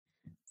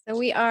So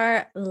we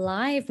are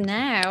live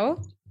now.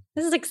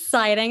 This is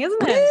exciting,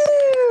 isn't it?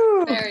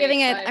 Woo!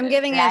 I'm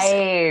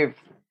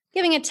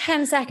giving it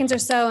 10 seconds or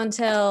so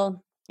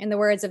until, in the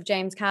words of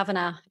James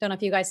Kavanagh, I don't know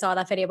if you guys saw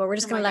that video, but we're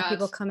just going to let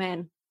people come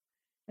in.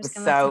 It's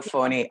so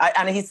funny.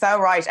 And he's so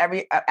right.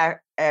 Every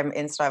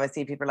Insta I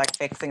see people like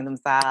fixing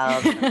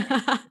themselves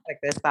like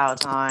this all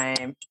the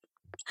time.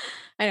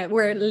 I know,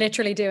 we're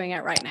literally doing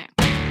it right now.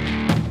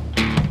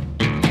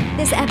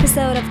 This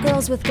episode of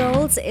Girls with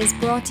Goals is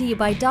brought to you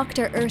by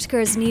Dr.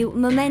 Oetker's new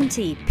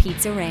Momenti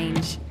pizza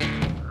range.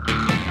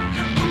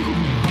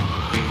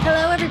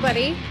 Hello,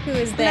 everybody who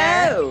is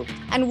there. Hello.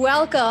 And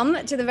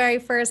welcome to the very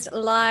first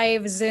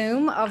live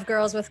Zoom of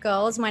Girls with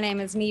Goals. My name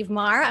is Niamh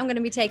Maher. I'm going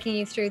to be taking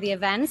you through the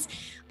events.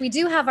 We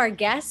do have our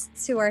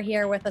guests who are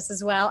here with us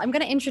as well. I'm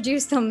going to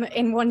introduce them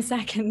in 1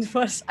 second,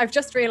 but I've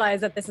just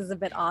realized that this is a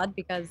bit odd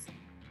because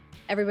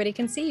everybody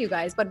can see you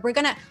guys, but we're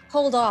going to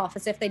hold off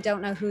as if they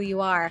don't know who you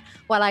are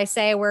while I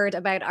say a word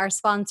about our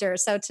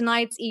sponsors. So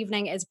tonight's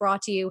evening is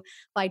brought to you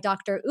by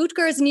Dr.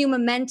 Oetker's new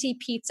Momenti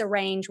pizza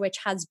range, which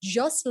has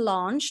just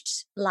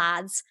launched,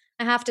 lads.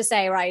 I have to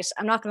say, right,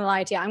 I'm not going to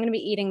lie to you. I'm going to be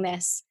eating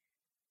this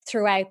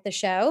throughout the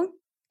show.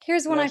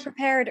 Here's one I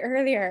prepared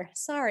earlier.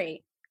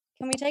 Sorry.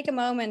 Can we take a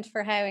moment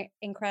for how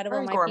incredible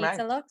Very my gourmet.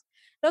 pizza looks?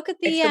 Look at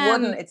the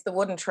It's the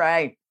wooden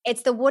tray.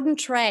 It's the wooden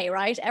tray,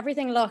 right?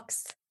 Everything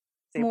looks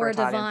Super more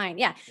Italian. divine.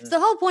 Yeah. So the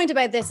whole point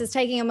about this is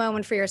taking a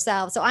moment for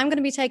yourself. So I'm going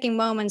to be taking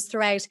moments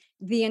throughout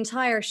the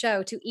entire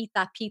show to eat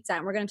that pizza.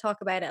 And we're going to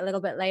talk about it a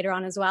little bit later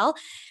on as well.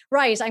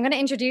 Right. I'm going to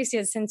introduce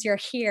you since you're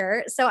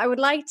here. So I would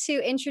like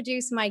to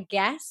introduce my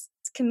guest.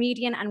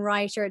 Comedian and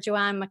writer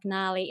Joanne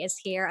McNally is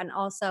here, and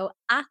also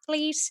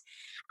athlete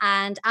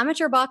and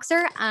amateur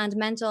boxer and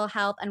mental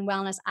health and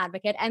wellness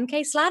advocate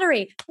MK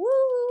Slattery.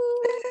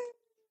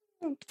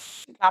 Woo!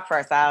 Clap for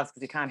ourselves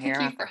because you can't hear us.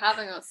 Thank you for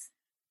having us.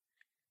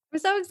 I'm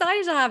so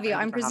excited to have you. Thank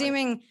you I'm for having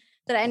presuming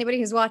that anybody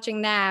who's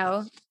watching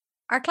now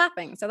are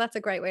clapping. So that's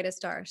a great way to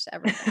start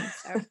everything.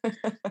 So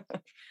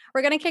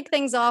we're going to kick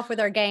things off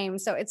with our game.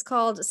 So it's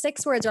called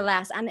 6 Words or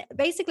Less. And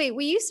basically,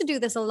 we used to do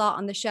this a lot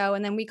on the show,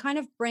 and then we kind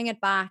of bring it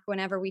back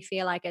whenever we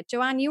feel like it.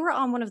 Joanne, you were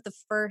on one of the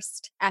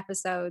first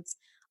episodes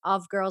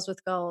of Girls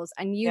with Goals,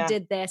 and you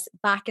did this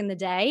back in the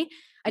day.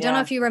 I don't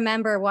know if you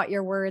remember what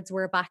your words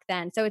were back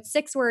then. So it's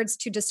 6 words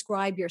to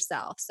describe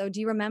yourself. So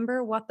do you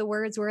remember what the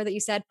words were that you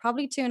said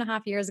probably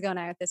 2.5 years ago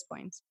now at this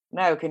point?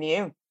 No, can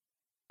you?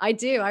 I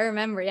do. I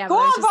remember. Yeah. Go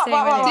on,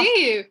 what? Do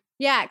you?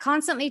 Yeah.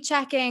 Constantly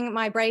checking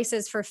my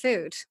braces for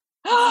food.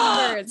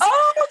 Words.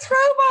 Oh,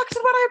 throwback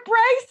to when I had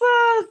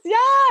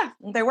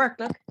braces. Yeah. They work,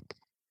 look.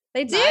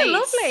 They do. Nice.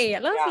 Lovely.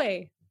 Lovely.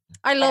 Yeah.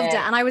 I loved it.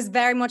 And I was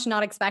very much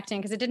not expecting,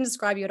 because it didn't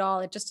describe you at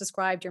all. It just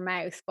described your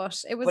mouth,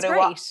 but it was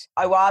great.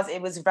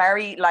 It was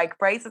very, like,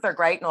 braces are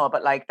great and all,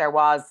 but like there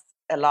was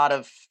a lot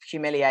of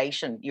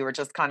humiliation. You were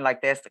just kind of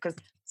like this because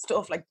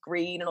stuff like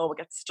green and all would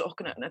get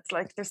stuck in it. And it's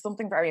like, there's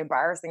something very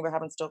embarrassing about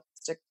having stuff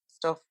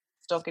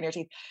stuck in your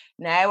teeth.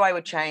 Now I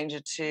would change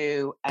it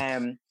to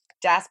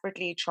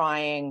desperately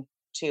trying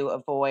to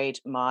avoid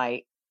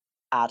my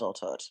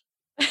adulthood.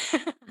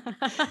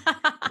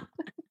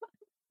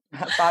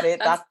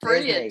 That's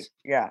brilliant. Disney.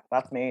 Yeah,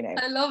 that's me now.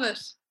 I love it.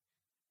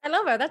 I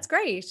love it. That's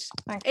great.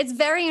 Thanks. It's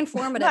very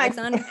informative. It's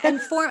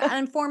an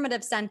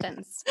informative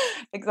sentence.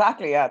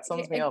 Exactly. Yeah, it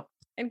sums me up.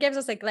 It gives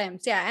us a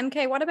glimpse. Yeah.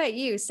 MK, what about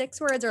you?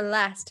 6 words or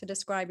less to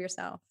describe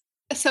yourself?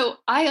 So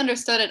I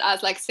understood it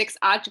as like 6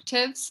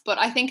 adjectives, but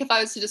I think if I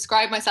was to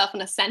describe myself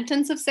in a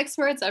sentence of 6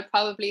 words, I'd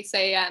probably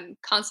say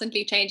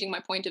constantly changing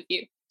my point of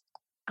view.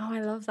 Oh,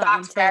 I love that.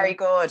 That's very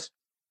good.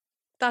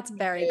 That's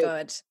very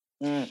good.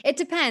 It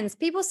depends.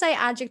 People say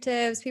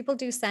adjectives, people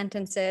do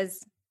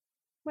sentences,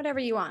 whatever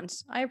you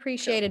want. I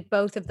appreciated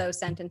both of those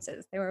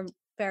sentences. They were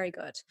very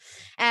good.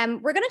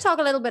 We're going to talk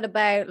a little bit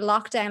about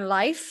lockdown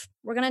life.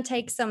 We're going to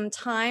take some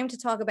time to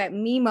talk about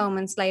me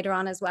moments later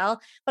on as well.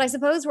 But I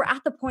suppose we're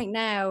at the point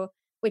now,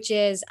 which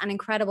is an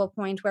incredible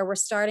point, where we're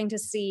starting to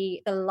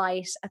see the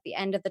light at the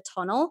end of the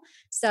tunnel.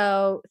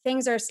 So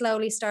things are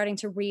slowly starting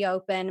to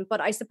reopen.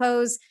 But I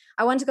suppose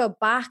I want to go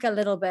back a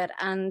little bit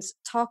and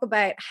talk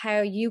about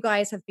how you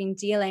guys have been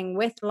dealing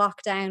with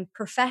lockdown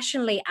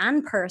professionally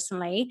and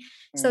personally.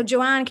 So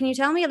Joanne, can you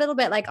tell me a little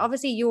bit, like,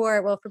 obviously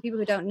for people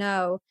who don't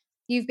know,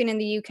 you've been in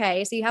the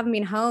UK, so you haven't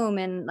been home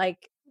in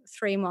like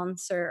 3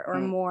 months or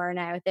more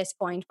now at this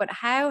point. But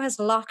how has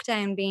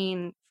lockdown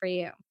been for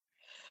you?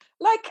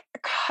 Like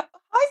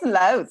highs and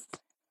lows,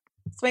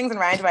 swings and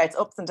roundabouts,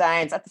 ups and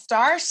downs. At the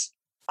start,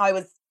 I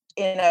was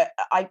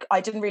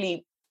I didn't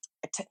really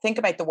think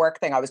about the work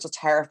thing. I was just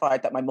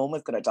terrified that my mum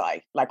was going to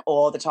die, like,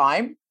 all the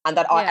time, and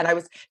that I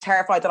was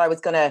terrified that I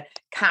was going to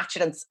catch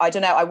it. And I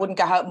don't know, I wouldn't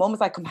go home. Mum was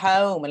like, come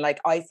home and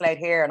like isolate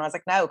here, and I was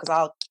like, no,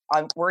 because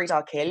I'm worried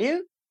I'll kill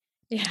you.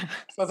 Yeah.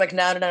 So I was like,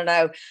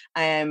 no.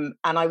 And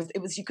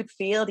it was you could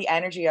feel the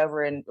energy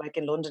over in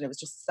London. It was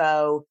just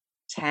so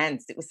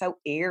tense. It was so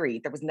eerie.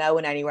 There was no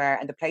one anywhere,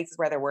 and the places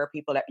where there were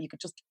people, that you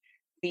could just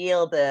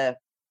feel the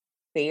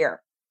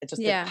fear,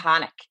 the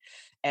panic.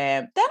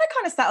 Then I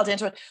kind of settled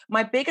into it.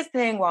 My biggest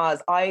thing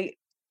was I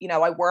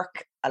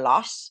work a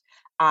lot,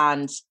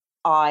 And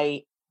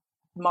I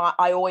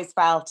always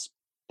felt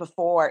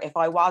before, if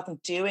I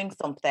wasn't doing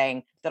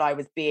something, that I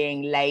was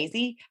being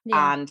lazy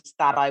and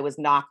that I was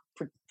not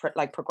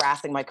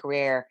progressing my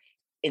career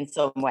in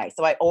some way.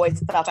 So I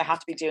always felt I had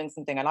to be doing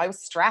something, and I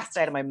was stressed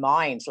out of my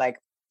mind, like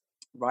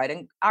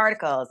writing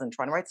articles and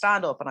trying to write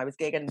stand-up, and I was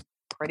gigging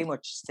pretty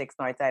much 6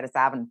 nights out of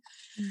 7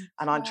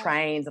 and on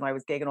trains, and I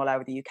was gigging all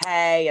over the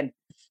UK,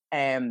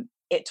 and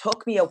it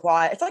took me a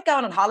while. It's like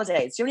going on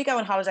holidays. You only go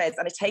on holidays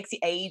and it takes you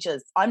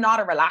ages. I'm not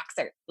a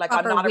relaxer. Like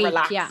Proper I'm not week, a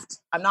relaxed. yeah.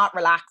 I'm not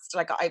relaxed.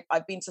 Like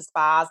I've been to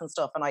spas and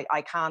stuff, and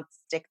I can't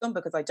stick them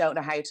because I don't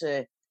know how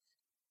to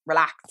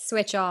relax.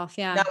 Switch off,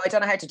 yeah. No, I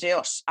don't know how to do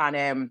it.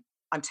 And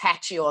I'm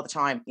tetchy all the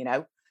time, you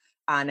know.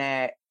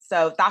 And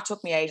so that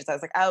took me ages. I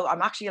was like, oh,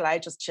 I'm actually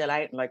allowed to just chill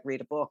out and like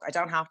read a book. I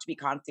don't have to be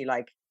constantly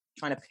like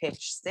trying to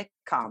pitch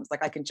sitcoms.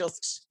 Like I can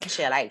just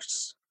chill out.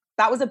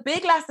 That was a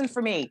big lesson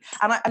for me.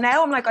 And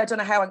now I'm like, I don't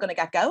know how I'm going to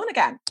get going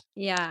again.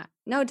 Yeah,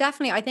 no,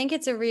 definitely. I think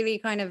it's a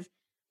really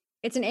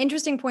it's an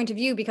interesting point of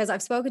view, because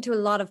I've spoken to a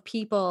lot of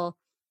people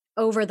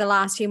over the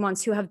last few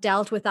months who have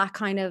dealt with that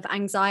kind of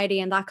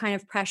anxiety and that kind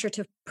of pressure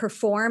to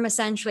perform,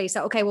 essentially.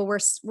 So, okay, well,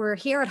 we're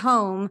here at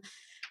home,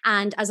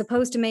 and as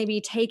opposed to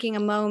maybe taking a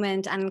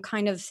moment and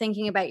kind of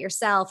thinking about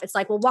yourself, it's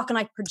like, well, what can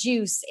I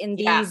produce in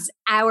these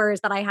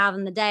hours that I have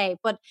in the day?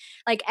 But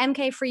like,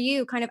 MK, for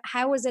you, kind of,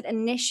 how was it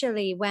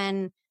initially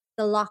when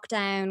the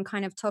lockdown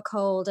kind of took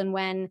hold and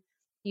when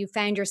you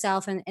found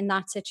yourself in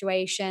that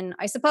situation?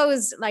 I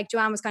suppose like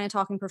Joanne was kind of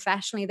talking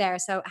professionally there.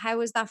 So how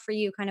was that for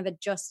you, kind of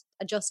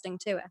adjusting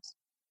to it?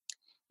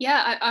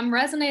 Yeah, I'm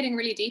resonating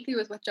really deeply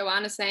with what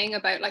Joanne is saying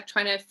about like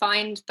trying to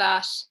find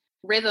that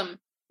rhythm,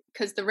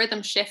 because the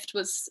rhythm shift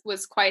was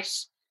quite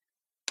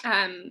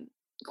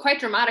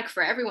dramatic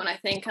for everyone, I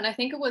think. And I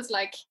think it was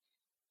like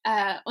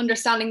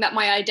understanding that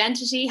my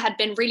identity had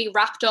been really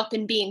wrapped up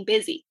in being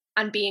busy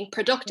and being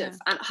productive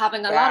and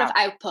having a lot of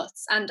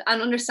outputs, and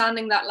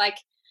understanding that like,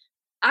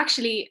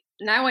 actually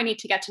now I need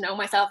to get to know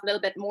myself a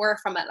little bit more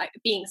from it, like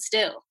being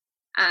still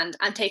and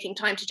taking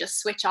time to just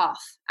switch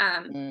off,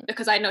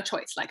 because I had no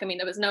choice. Like, I mean,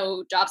 there was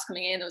no jobs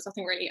coming in, there was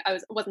nothing really, I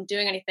wasn't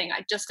doing anything.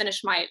 I just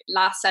finished my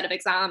last set of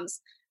exams,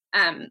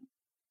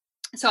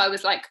 so I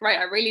was like, right,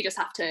 I really just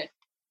have to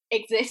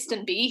exist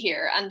and be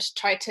here and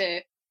try to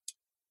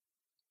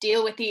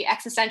deal with the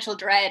existential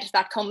dread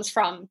that comes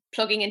from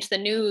plugging into the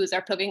news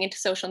or plugging into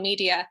social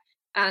media,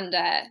 and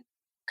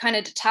kind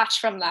of detach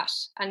from that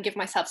and give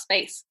myself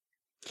space.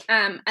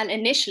 And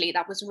initially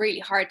that was really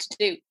hard to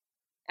do.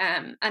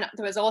 And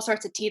there was all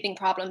sorts of teething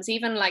problems,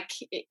 even like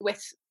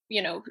with,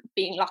 you know,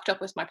 being locked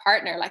up with my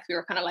partner. Like we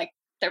were kind of like,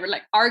 there were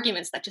like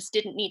arguments that just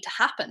didn't need to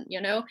happen,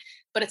 you know,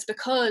 but it's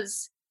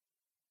because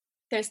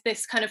there's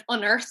this kind of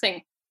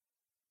unearthing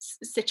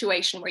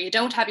situation where you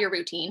don't have your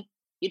routine.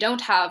 You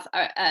don't have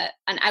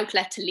an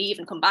outlet to leave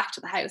and come back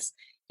to the house.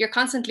 You're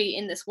constantly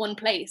in this one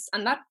place,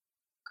 and that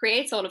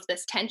creates all of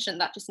this tension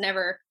that just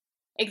never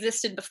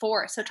existed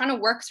before. So trying to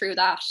work through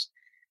that,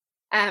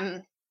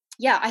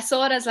 I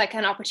saw it as like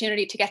an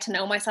opportunity to get to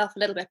know myself a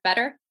little bit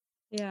better.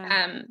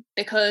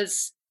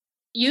 Because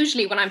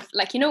usually when I'm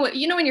like, you know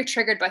when you're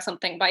triggered by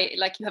something, by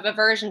like you have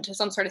aversion to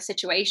some sort of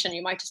situation,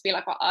 you might just be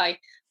like, well,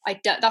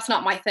 that's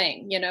not my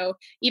thing, you know.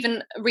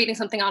 Even reading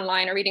something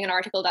online or reading an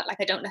article that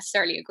like I don't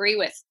necessarily agree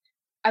with,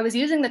 I was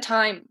using the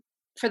time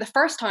for the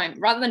first time,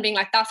 rather than being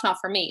like, that's not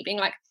for me, being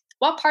like,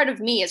 what part of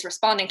me is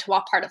responding to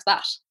what part of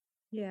that?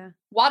 Yeah.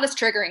 What is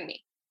triggering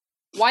me?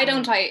 Why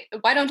don't I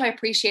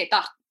appreciate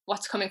that,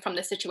 what's coming from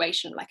this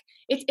situation? Like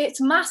it's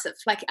massive.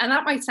 Like, and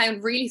that might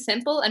sound really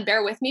simple, and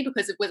bear with me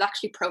because it was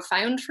actually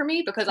profound for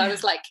me, because I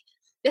was like,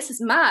 this is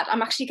mad.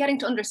 I'm actually getting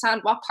to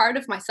understand what part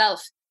of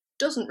myself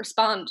doesn't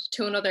respond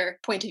to another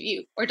point of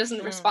view, or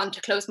doesn't respond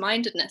to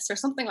closed-mindedness or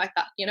something like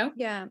that, you know?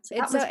 Yeah. So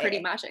that was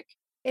pretty magic.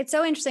 It's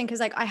so interesting because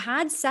like I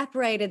had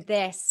separated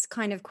this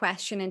kind of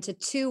question into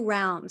 2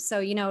 realms. So,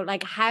 you know,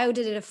 like how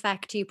did it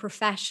affect you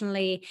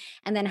professionally,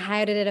 and then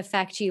how did it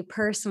affect you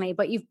personally?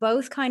 But you've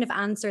both kind of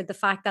answered the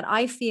fact that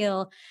I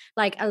feel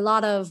like a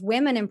lot of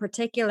women in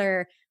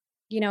particular,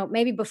 you know,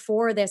 maybe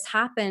before this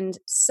happened,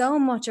 so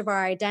much of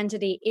our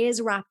identity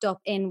is wrapped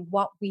up in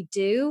what we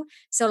do.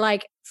 So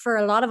like for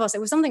a lot of us,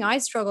 it was something I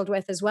struggled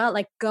with as well.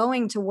 Like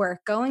going to work,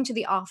 going to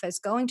the office,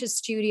 going to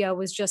studio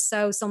was just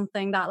so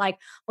something that like,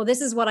 well,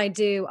 this is what I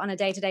do on a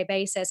day-to-day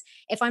basis.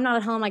 If I'm not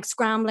at home, like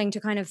scrambling to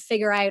kind of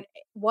figure out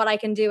what I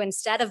can do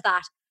instead of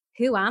that,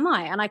 who am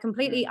I? And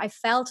I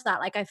felt that,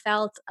 like I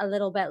felt a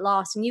little bit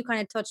lost. And you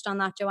kind of touched on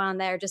that, Joanne,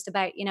 there, just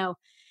about, you know,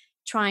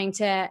 trying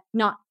to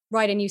not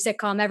write a new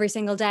sitcom every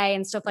single day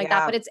and stuff like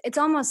that. But it's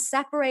almost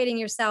separating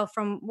yourself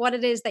from what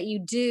it is that you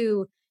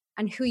do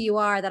and who you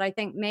are, that I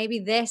think maybe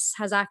this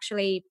has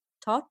actually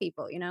taught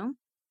people, you know?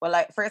 Well,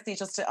 like, firstly,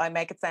 I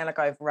make it sound like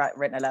I've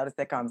written a load of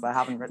sitcoms. I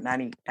haven't written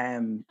any.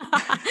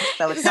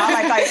 So it's not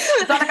like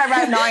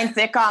I wrote 9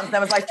 sitcoms and I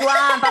was like,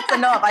 Joanne, that's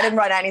enough. I didn't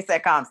write any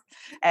sitcoms.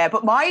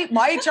 But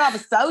my job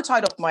is so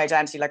tied up with my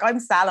identity. Like I'm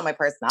selling my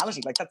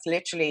personality. Like that's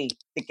literally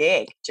the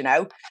gig, you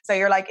know? So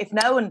you're like,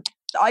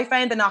 I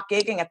found the not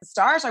gigging at the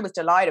start, I was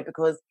delighted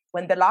because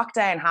when the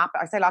lockdown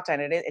happened, I say lockdown,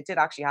 it did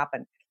actually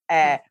happen.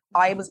 I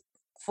was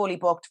fully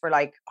booked for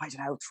like, I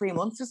don't know, 3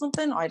 months or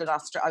something. I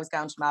was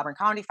going to Melbourne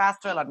Comedy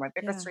Festival, I had my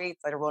Vicar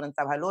Streets, I had a run in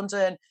Soho,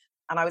 London,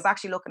 and I was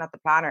actually looking at the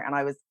planner and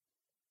I was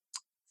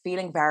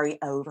feeling very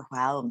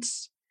overwhelmed.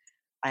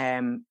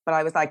 But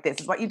I was like, this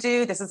is what you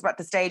do. This is what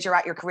the stage you're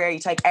at your career. You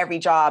take every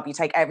job, you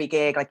take every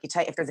gig. Like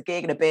if there's a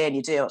gig in a bin,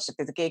 you do it. If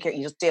there's a gig here,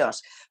 you just do it.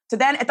 So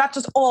then that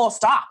just all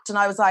stopped. And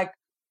I was like,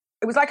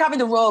 it was like having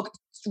the rug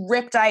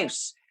ripped out.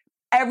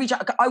 Every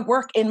job, I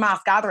work in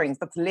mass gatherings.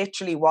 That's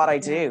literally what I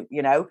do,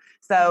 you know?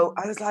 So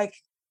I was like,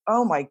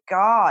 oh my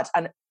God.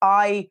 And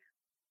I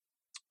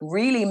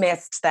really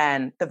missed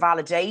then the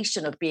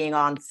validation of being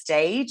on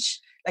stage.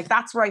 Like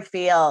that's where I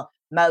feel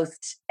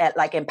most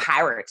like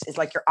empowered, is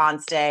like you're on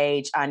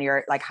stage and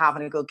you're like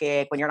having a good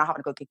gig. When you're not having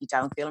a good gig, you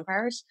don't feel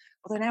empowered.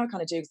 Although now I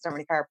kind of do because I don't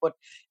really care, but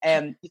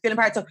you feel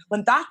empowered. So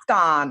when that's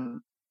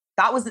gone,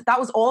 that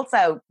was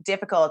also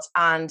difficult.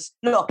 And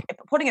look,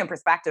 putting in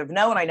perspective,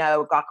 no one I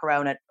know got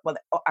corona. Well,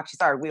 actually,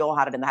 sorry, we all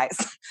had it in the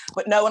house,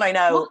 but no one I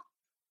know. What?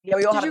 Yeah,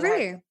 we all Did had you it.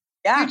 really?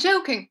 Yeah. You're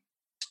joking.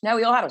 No,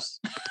 we all had it.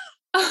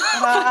 Oh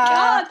my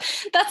God,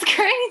 that's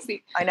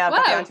crazy. I know,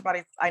 wow. The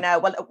antibodies. I know.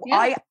 Well,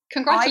 yeah.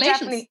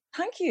 Congratulations.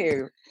 Thank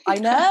you. I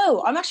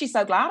know. I'm actually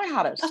so glad I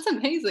had it. That's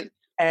amazing.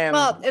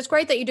 Well, it's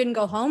great that you didn't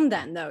go home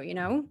then, though, you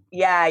know?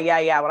 Yeah.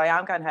 Well, I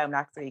am going home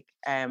next week,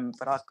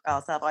 but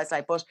I'll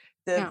self-isolate. But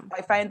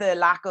I found the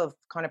lack of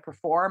kind of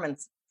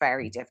performance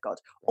very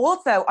difficult.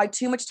 Also, I had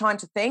too much time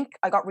to think.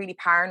 I got really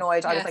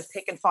paranoid. I was like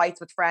picking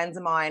fights with friends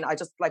of mine. I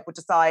just like would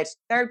decide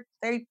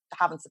they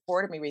haven't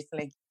supported me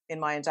recently in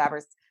my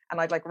endeavors. And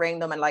I'd like ring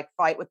them and like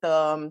fight with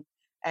them.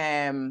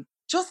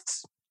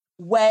 Just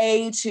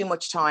way too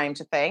much time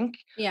to think.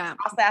 Yeah.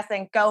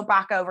 Processing, going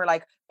back over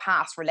like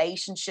past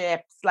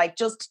relationships, like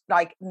just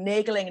like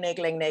niggling.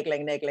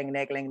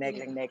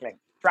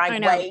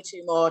 Drank way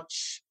too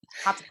much.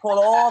 Had to pull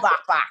all that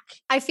back.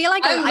 I feel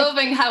like I'm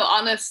loving how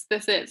honest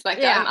this is. Like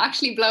I'm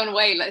actually blown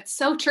away. Like, it's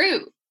so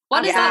true.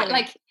 What is that?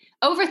 Like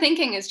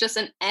overthinking is just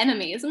an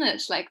enemy, isn't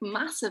it? Like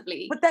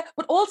massively.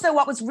 But also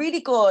what was really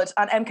good,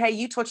 and MK,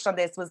 you touched on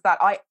this, was that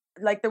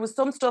there was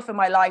some stuff in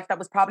my life that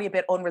was probably a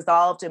bit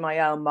unresolved in my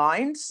own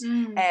mind.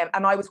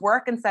 And I was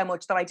working so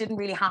much that I didn't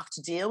really have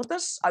to deal with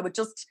it. I would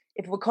just,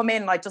 if it would come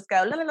in, I'd just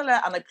go, la, la, la,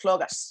 la, and I'd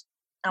plug it.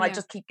 And I'd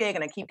just keep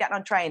gigging and keep getting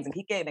on trains and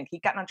keep gigging and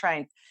keep getting on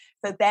trains.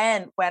 So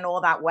then when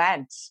all that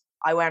went,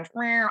 I went,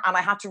 and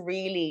I had to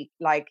really,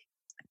 like,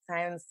 it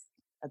sounds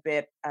a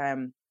bit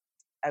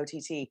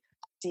OTT,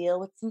 deal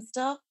with some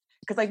stuff.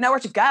 Because I'd nowhere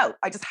to go.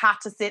 I just had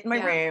to sit in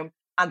my room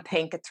and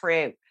think it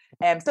through.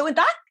 So in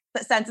that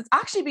sense, it's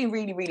actually been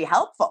really, really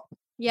helpful.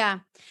 Yeah.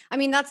 I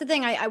mean, that's the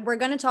thing. We're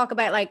going to talk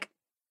about like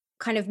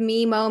kind of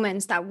me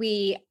moments that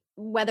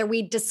whether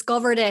we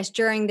discovered it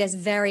during this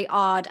very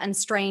odd and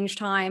strange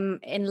time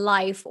in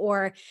life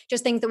or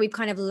just things that we've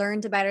kind of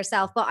learned about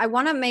ourselves. But I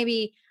want to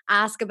maybe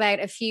ask about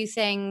a few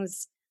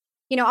things.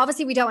 You know,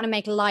 obviously we don't want to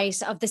make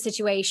light of the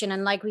situation.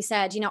 And like we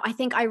said, you know, I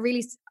think I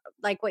really,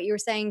 like what you were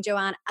saying,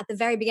 Joanne, at the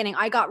very beginning,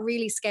 I got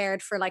really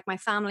scared for like my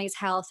family's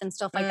health and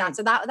stuff like that.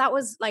 So that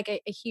was like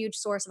a huge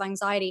source of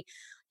anxiety.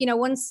 You know,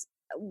 once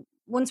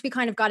we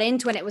kind of got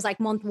into it, it was like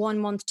month 1,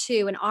 month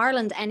 2 in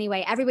Ireland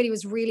anyway, everybody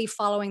was really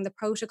following the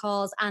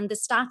protocols and the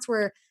stats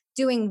were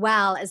doing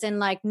well, as in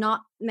like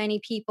not many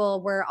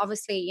people were,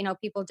 obviously, you know,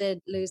 people did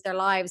lose their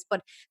lives,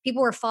 but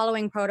people were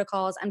following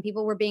protocols and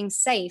people were being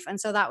safe. And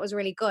so that was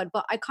really good.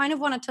 But I kind of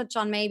want to touch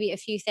on maybe a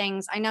few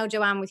things. I know,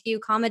 Joanne, with you,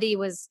 comedy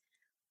was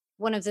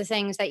one of the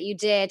things that you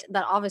did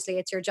that obviously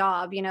it's your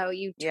job, you know,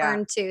 you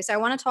turned to. So I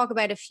want to talk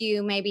about a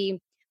few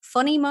maybe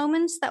funny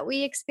moments that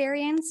we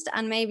experienced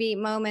and maybe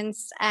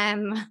moments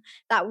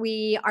that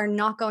we are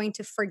not going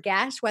to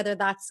forget, whether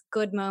that's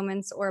good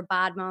moments or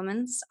bad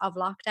moments of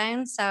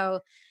lockdown. So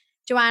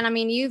Joanne, I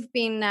mean, you've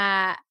been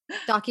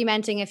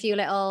documenting a few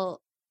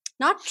little,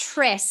 not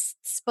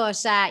trysts,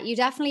 but you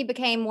definitely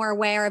became more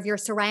aware of your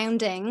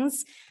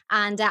surroundings.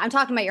 And I'm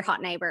talking about your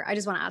hot neighbor. I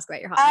just want to ask about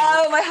your hot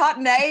neighbor. Oh, my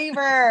hot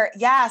neighbor.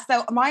 Yeah.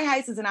 So my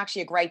house is in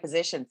actually a great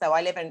position. So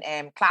I live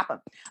in Clapham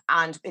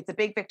and it's a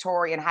big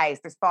Victorian house.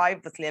 There's 5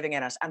 of us living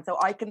in it. And so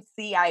I can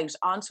see out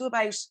onto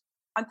about,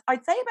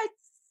 I'd say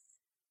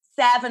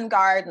about 7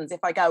 gardens if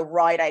I go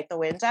right out the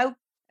window.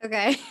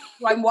 Okay.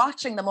 So I'm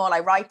watching them all. I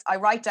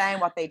write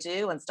down what they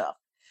do and stuff.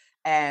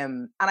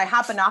 And I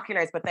have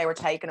binoculars, but they were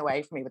taken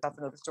away from me, but that's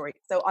another story.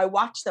 So I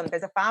watch them.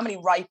 There's a family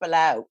right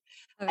below.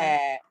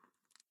 Okay.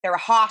 They're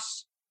hot.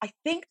 I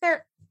think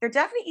they're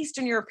definitely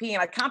Eastern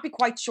European. I can't be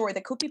quite sure. They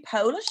could be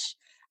Polish.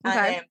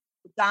 Okay.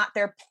 And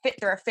they're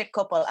a fit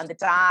couple, and the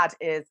dad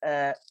is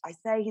I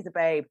say he's a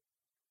babe.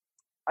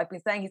 I've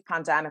been saying he's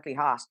pandemically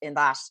hot in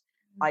that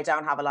I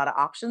don't have a lot of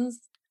options.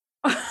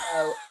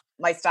 So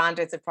my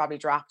standards have probably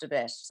dropped a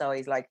bit. So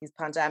he's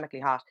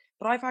pandemically hot.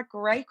 But I've had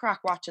great crack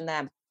watching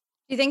them.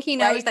 Do you think he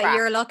knows that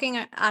you're looking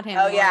at him?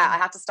 Oh, yeah. I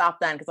had to stop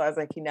then because I was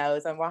like, he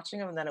knows I'm watching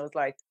him. And then it was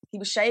like, he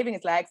was shaving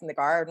his legs in the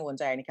garden one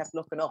day and he kept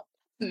looking up.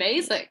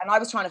 Amazing. And I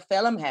was trying to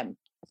film him.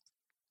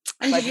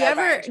 And Like,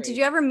 did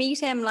you ever meet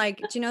him? Like,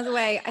 do you know the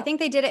way, I think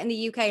they did it in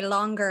the UK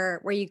longer,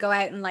 where you go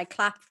out and like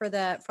clap for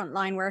the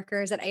frontline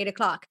workers at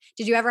 8:00.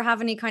 Did you ever have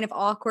any kind of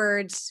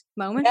awkward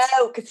moments?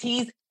 No,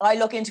 because I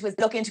look into his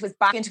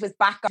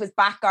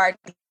back garden.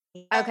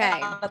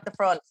 Okay. At the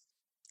front.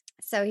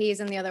 So he's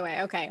in the other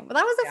way. Okay. Well,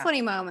 that was a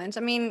funny moment.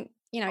 I mean,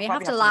 you know, I'll you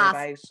have probably to have to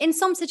laugh. move out. In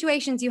some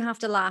situations, you have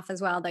to laugh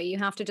as well, though. You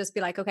have to just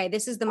be like, okay,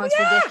 this is the most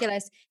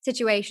ridiculous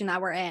situation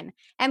that we're in.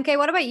 MK,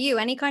 what about you?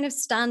 Any kind of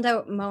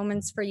standout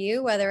moments for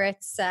you, whether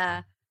it's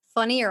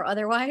funny or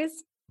otherwise?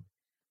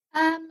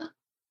 So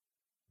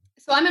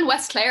I'm in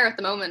West Clare at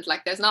the moment.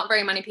 Like, there's not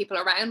very many people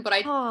around, but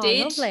I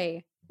did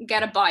lovely.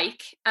 Get a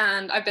bike,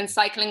 and I've been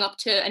cycling up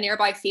to a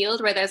nearby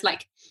field where there's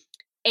like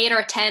 8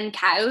 or 10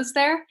 cows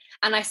there,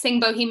 and I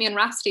sing Bohemian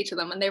Rhapsody to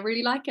them, and they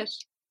really like it.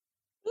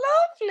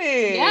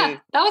 Lovely. Yeah,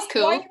 that was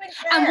cool.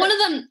 And one of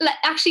them,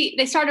 actually,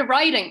 they started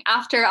riding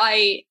after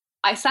I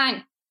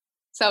sang.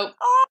 So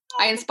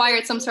I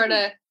inspired some sort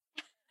of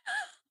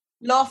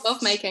love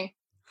making.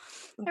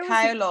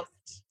 Cow love.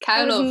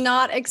 I was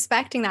not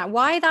expecting that.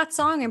 Why that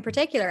song in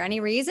particular? Any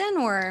reason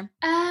or?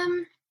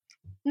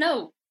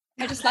 No,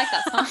 I just like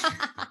that song.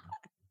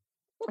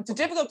 It's a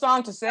difficult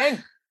song to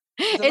sing.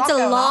 It's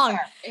a long,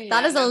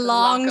 that is a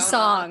long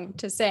song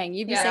to sing.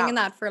 You'd be singing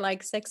that for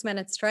like 6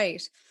 minutes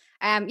straight.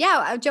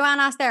 Joanne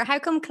asked there, how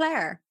come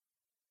Clare?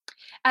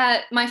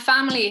 My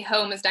family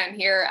home is down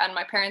here and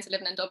my parents are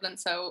living in Dublin.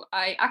 So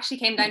I actually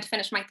came down to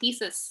finish my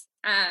thesis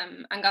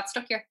and got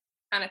stuck here.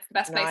 And it's the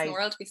best place in the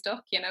world to be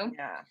stuck, you know?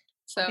 Yeah.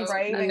 So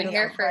I've been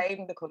here for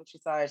the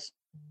countryside.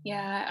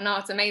 Yeah, no,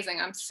 it's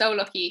amazing. I'm so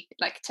lucky,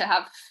 like, to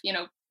have, you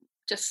know,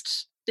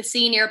 just the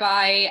sea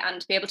nearby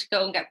and be able to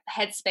go and get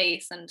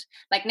headspace, and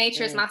like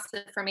nature is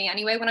massive for me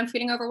anyway. When I'm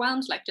feeling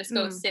overwhelmed, like just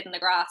go sit in the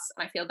grass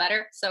and I feel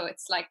better. So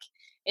it's like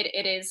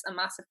it is a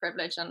massive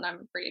privilege, and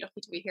I'm really lucky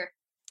to be here.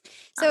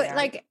 So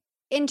like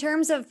in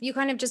terms of, you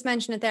kind of just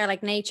mentioned it there,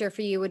 like nature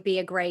for you would be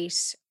a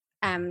great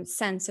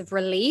sense of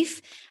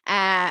relief.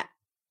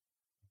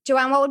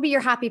 Joanne, what would be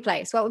your happy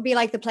place? What would be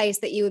like the place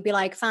that you would be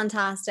like,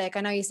 fantastic?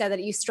 I know you said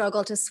that you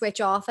struggle to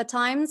switch off at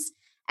times.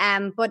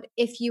 But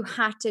if you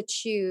had to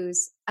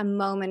choose a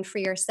moment for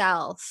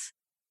yourself,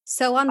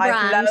 so on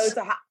brand,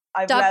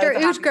 Dr.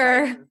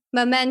 Oetker,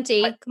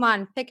 Momenti, come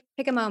on, pick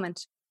a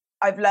moment.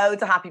 I've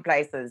loads of happy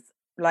places.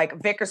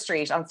 Like Vicar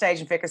Street, on stage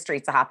in Vicar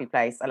Street's a happy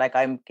place.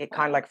 I'm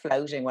kind of like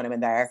floating when I'm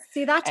in there.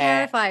 See, that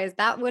terrifies.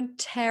 That would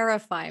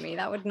terrify me.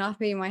 That would not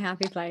be my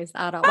happy place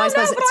at all. Oh, I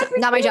suppose it's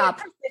not my job.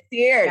 For 6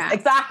 years. Yeah.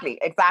 Exactly.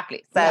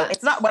 So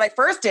it's not, when I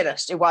first did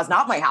it, it was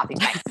not my happy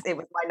place. It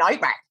was my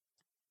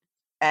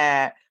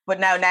nightmare. But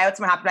now it's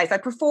my happy place.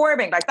 Like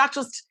performing, like that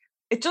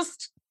it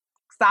just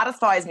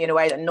satisfies me in a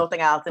way that nothing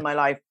else in my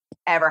life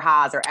ever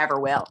has or ever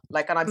will.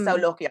 Like, and I'm so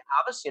lucky I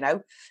have it, you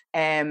know.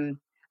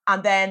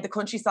 And then the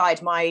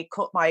countryside, my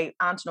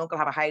aunt and uncle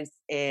have a house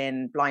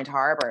in Blind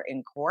Harbour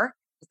in Cork.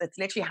 It's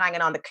literally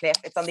hanging on the cliff.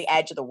 It's on the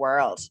edge of the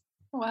world.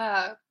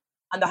 Wow.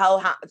 And the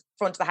whole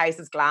front of the house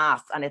is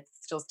glass, and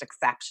it's just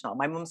exceptional.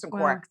 My mum's from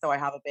Cork, so I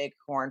have a big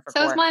horn for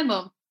Cork. So is my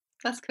mum.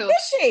 That's cool.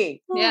 Is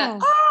she? Yeah.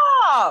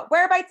 Oh,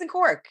 whereabouts in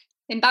Cork?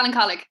 In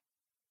Ballincollig.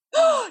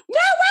 No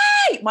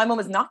way! My mum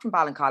is not from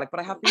Ballincollig,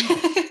 but I have been.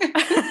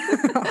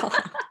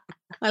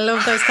 I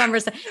love those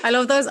conversations. I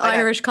love those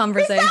Irish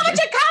conversations.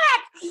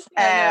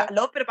 I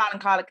love a bit of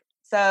Ballincollig.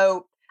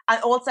 So,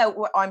 and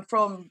also I'm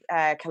from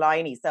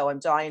Killiney, so I'm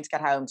dying to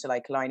get home to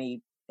like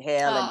Killiney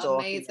Hill and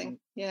Duffy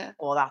and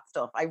all that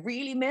stuff. I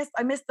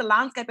miss the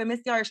landscape. I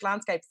miss the Irish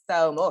landscape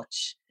so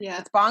much. Yeah,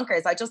 it's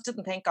bonkers. I just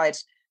didn't think I'd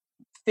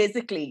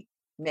physically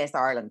miss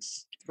Ireland.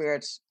 It's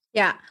weird.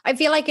 Yeah, I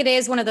feel like it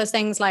is one of those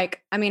things,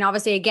 like, I mean,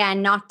 obviously,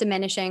 again, not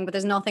diminishing, but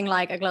there's nothing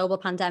like a global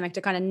pandemic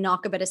to kind of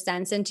knock a bit of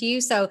sense into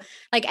you. So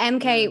like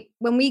MK,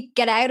 when we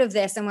get out of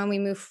this and when we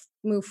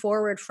move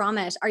forward from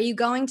it, are you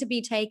going to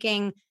be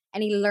taking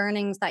any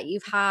learnings that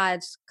you've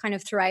had kind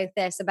of throughout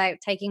this about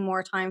taking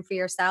more time for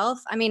yourself?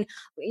 I mean,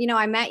 you know,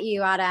 I met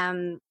you at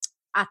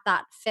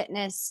that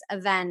fitness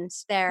event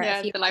there.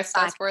 Yeah, the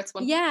lifestyle sports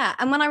one. Yeah.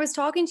 And when I was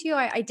talking to you,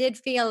 I did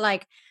feel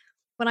like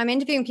when I'm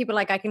interviewing people,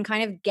 like I can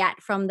kind of get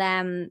from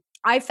them,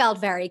 I felt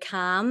very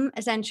calm,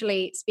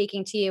 essentially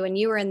speaking to you, and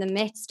you were in the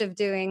midst of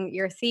doing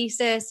your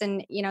thesis,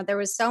 and, you know, there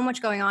was so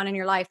much going on in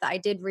your life that I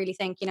did really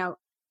think, you know,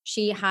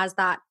 she has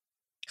that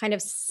kind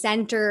of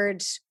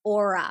centered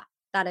aura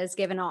that is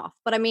given off.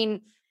 But I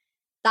mean,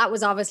 that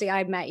was obviously,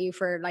 I'd met you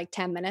for like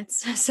 10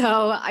 minutes.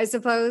 So I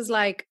suppose,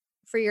 like,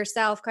 for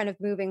yourself kind of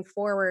moving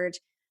forward,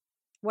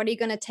 what are you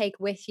going to take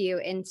with you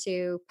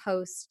into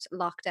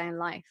post-lockdown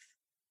life?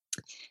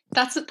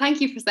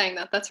 Thank you for saying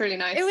that. That's really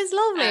nice. It was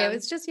lovely. It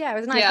was just, it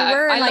was nice.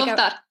 Yeah, I love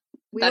that.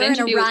 We that were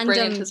interview in a was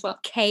random as well.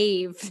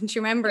 cave. Do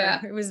you remember? Yeah.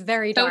 It was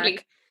very dark. Totally.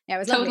 Yeah, it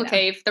was total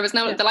cave. There was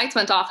the lights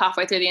went off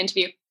halfway through the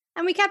interview.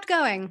 And we kept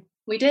going.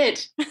 We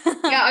did.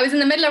 Yeah, I was in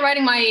the middle of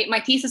writing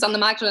my thesis on the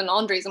Magdalen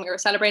Laundries, and we were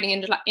celebrating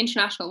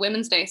International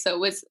Women's Day.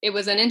 So it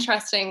was an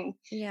interesting,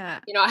 you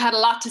know, I had a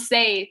lot to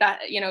say,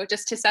 that, you know,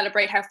 just to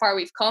celebrate how far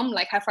we've come,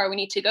 like how far we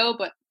need to go.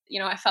 But, you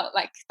know, I felt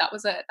like that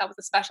was a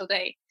special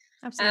day.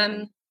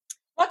 Absolutely.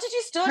 What did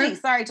you study?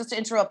 Sorry, just to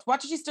interrupt. What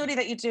did you study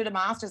that you do the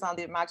masters on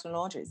the Magdalen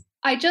Laundries?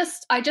 I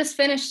just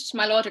finished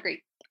my law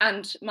degree,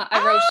 and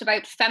I wrote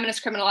about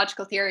feminist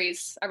criminological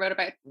theories. I wrote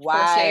about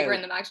forced labour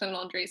in the Magdalen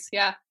Laundries.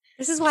 Yeah.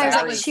 This is why I was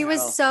like, she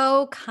was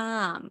so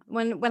calm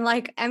when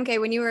like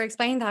MK, when you were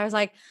explaining that, I was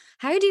like,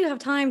 how do you have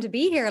time to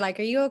be here? Like,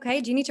 are you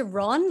okay? Do you need to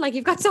run? Like,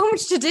 you've got so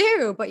much to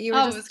do. But you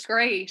were it was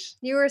great.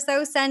 You were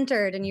so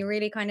centered, and you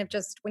really kind of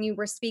just, when you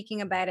were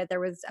speaking about it, there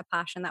was a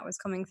passion that was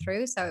coming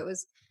through. So it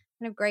was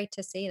kind of great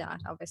to see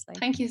that, obviously.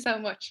 Thank you so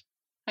much.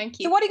 Thank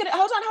you. So what are you going to,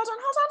 hold on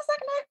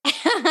a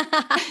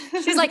second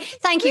now. She's like,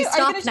 thank you,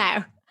 stop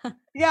now.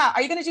 Yeah.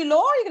 Are you going to do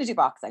law or are you going to do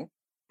boxing?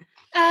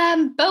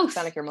 Both.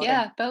 Sound like your mother.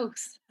 Yeah, both.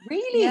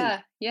 Really?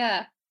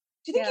 Yeah.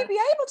 Do you think you'd be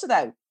able to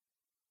though?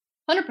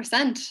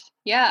 100%.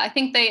 Yeah, I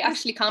think they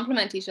actually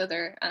complement each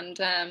other, and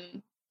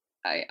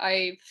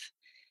I've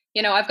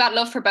got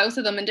love for both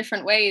of them in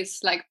different ways.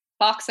 Like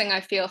boxing, I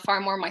feel far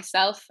more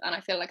myself, and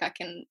I feel like I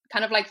can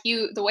kind of like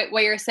you, the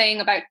way you're saying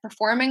about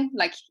performing,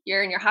 like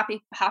you're in your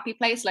happy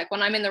place. Like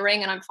when I'm in the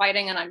ring and I'm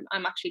fighting and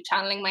I'm actually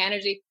channeling my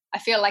energy, I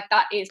feel like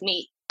that is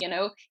me,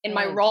 in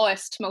my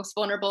rawest, most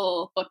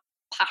vulnerable but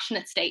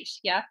passionate state.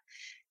 Yeah.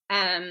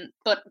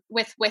 But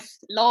with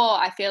law,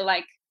 I feel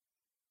like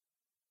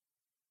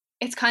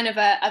it's kind of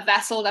a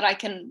vessel that I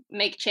can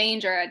make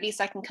change, or at least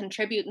I can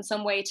contribute in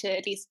some way to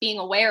at least being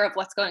aware of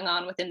what's going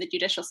on within the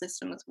judicial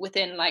system,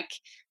 within like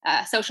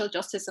social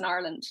justice in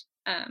Ireland.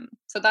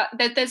 So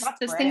there's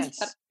things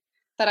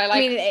that I like. I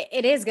mean,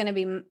 it is going to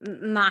be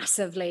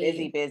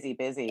massively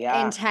busy,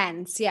 yeah,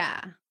 intense,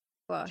 yeah.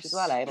 But she's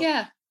well able.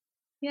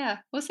 Yeah,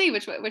 we'll see.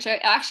 Which I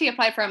actually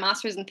applied for a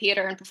master's in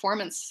theatre and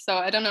performance, so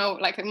I don't know.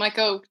 Like it might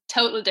go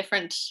total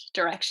different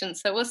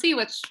directions. So we'll see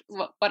what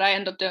I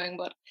end up doing.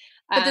 But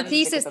the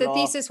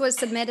thesis was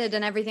submitted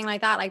and everything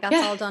like that. Like that's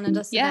all done and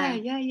dusted.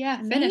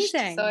 Yeah. Finished.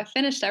 So I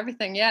finished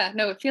everything. Yeah,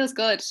 no, it feels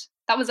good.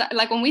 That was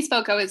like when we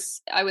spoke. I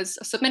was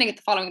submitting it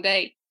the following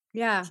day.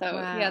 Yeah. So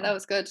yeah, that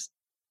was good.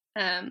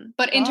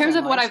 But in terms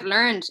of what I've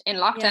learned in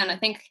lockdown, I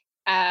think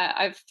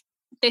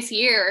this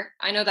year,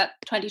 I know that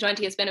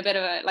 2020 has been a bit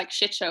of a like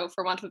shit show,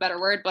 for want of a better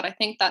word, but I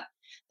think that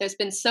there's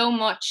been so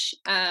much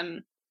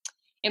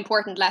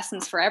important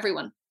lessons for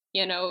everyone,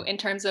 in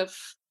terms of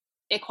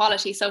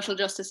equality, social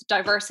justice,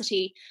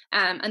 diversity,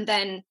 and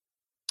then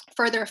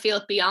further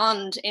afield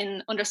beyond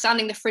in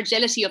understanding the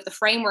fragility of the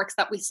frameworks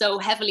that we so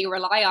heavily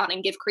rely on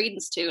and give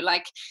credence to.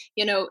 Like,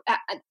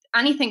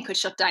 anything could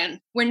shut down.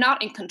 We're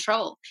not in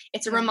control.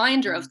 It's a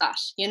reminder of that,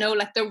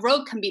 like the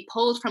rug can be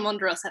pulled from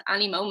under us at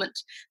any moment.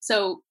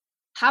 So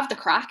have the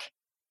crack,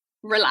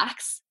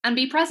 relax, and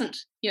be present,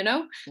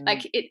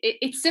 like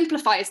it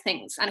simplifies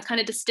things, and it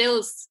kind of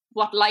distills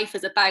what life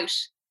is about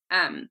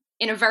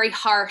in a very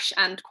harsh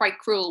and quite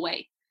cruel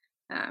way.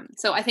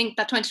 So I think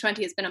that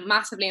 2020 has been a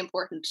massively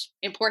important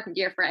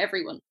year for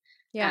everyone.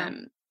 Yeah.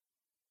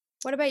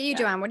 What about you,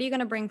 Joanne? What are you going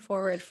to bring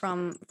forward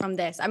from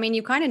this? I mean,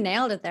 you kind of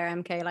nailed it there,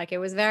 MK. Like it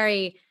was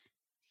very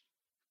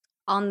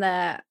on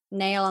the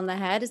nail on the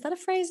head. Is that a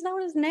phrase? Is that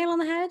what it is? Nail on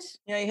the head?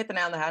 Yeah, you hit the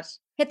nail on the head.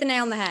 Hit the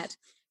nail on the head.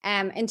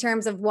 In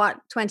terms of what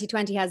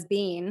 2020 has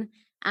been.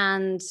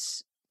 And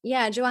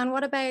yeah, Joanne,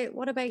 what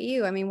about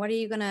you? I mean, what are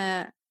you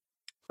gonna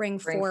bring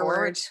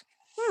forward?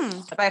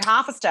 About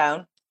half a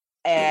stone.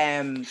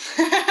 That's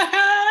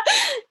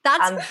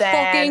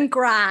fucking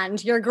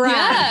grand. You're grand.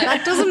 Yeah.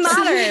 That doesn't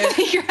matter.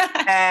 No, you're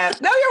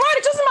right.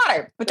 It doesn't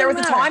matter. But there was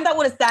a time that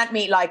would have sent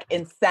me like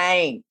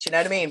insane. Do you know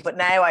what I mean? But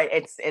now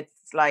it's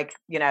like,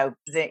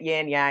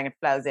 yin yang, it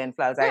flows in,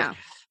 flows out. Yeah.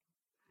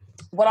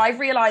 What I've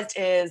realized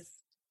is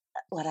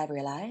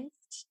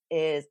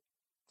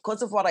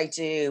because of what I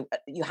do,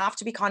 you have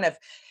to be kind of,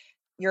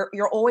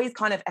 you're always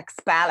kind of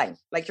expelling.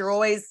 Like you're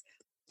always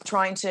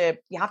trying to,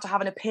 you have to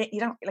have an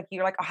opinion.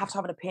 You're like, I have to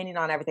have an opinion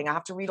on everything. I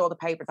have to read all the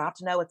papers. I have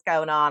to know what's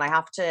going on. I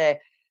have to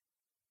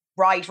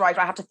write.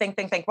 I have to think.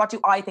 What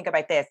do I think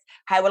about this?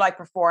 How will I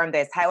perform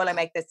this? How will I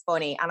make this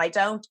funny? And I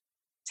don't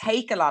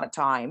take a lot of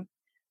time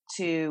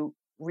to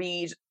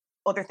read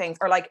other things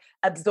or like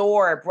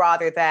absorb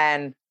rather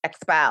than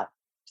expel.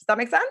 Does that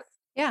make sense?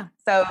 Yeah.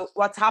 So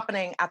what's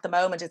happening at the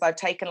moment is I've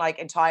taken like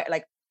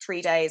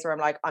 3 days where I'm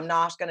like, I'm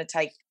not going to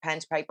take pen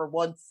to paper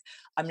once.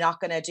 I'm not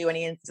going to do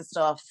any Insta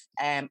stuff.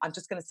 I'm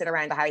just going to sit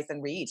around the house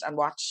and read and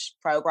watch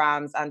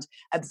programs and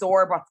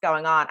absorb what's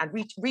going on and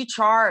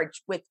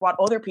recharge with what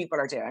other people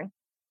are doing.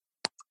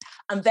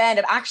 And then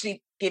it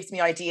actually gives me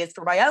ideas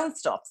for my own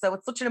stuff. So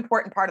it's such an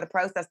important part of the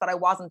process that I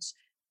wasn't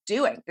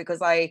doing because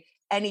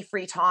any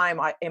free time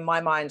in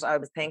my mind, I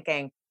was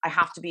thinking I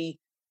have to be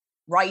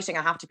writing.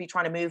 I have to be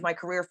trying to move my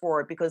career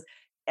forward because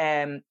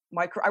I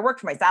work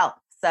for myself.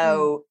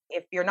 So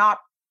if you're not,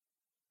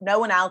 no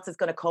one else is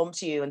going to come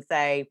to you and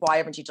say, why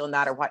haven't you done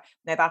that? Or what?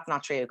 Now that's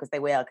not true because they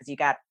will, because you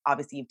get,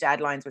 obviously you've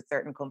deadlines with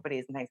certain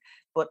companies and things,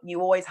 but you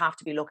always have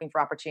to be looking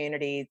for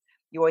opportunities.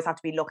 You always have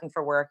to be looking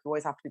for work. You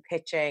always have to be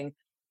pitching.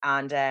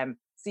 And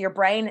so your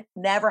brain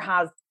never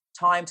has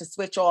time to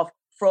switch off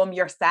from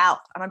yourself.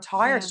 And I'm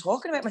tired of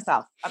talking about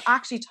myself. I'm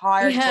actually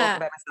tired of talking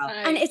about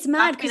myself. And it's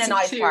mad because a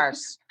nice part.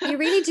 You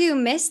really do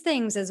miss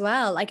things as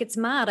well. Like it's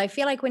mad. I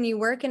feel like when you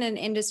work in an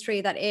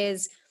industry that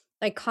is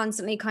like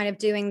constantly kind of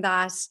doing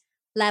that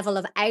level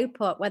of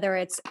output, whether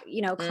it's,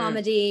 you know,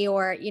 comedy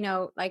or, you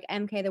know, like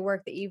MK, the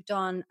work that you've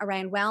done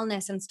around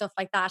wellness and stuff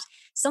like that,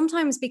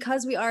 sometimes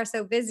because we are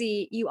so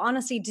busy, you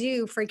honestly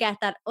do forget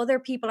that other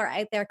people are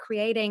out there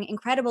creating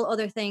incredible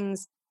other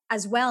things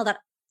as well that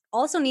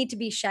also need to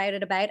be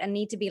shouted about and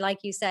need to be, like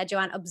you said,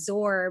 Joanne,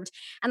 absorbed.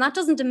 And that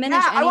doesn't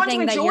diminish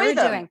anything that you're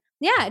doing.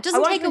 Yeah, it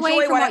doesn't take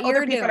away from what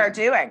other people are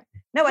doing.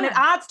 No, and it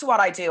adds to what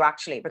I do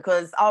actually,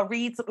 because I'll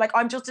read, like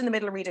I'm just in the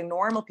middle of reading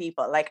Normal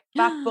People. Like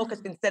that book has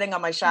been sitting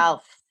on my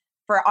shelf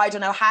for I don't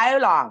know how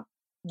long,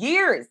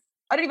 years.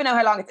 I don't even know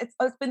how long it's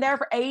been there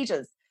for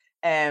ages.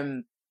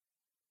 Has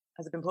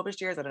it been published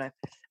years? I don't know.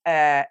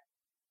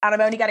 And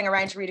I'm only getting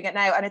around to reading it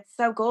now, and it's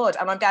so good,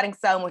 and I'm getting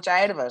so much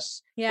out of it.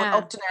 Yeah. But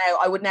up to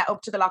now,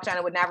 up to the lockdown,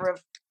 I wouldn't have read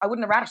it. I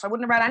wouldn't have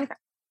read anything.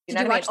 Did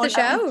you watch the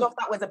show? Stuff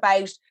that was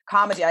about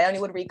comedy. I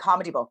only would read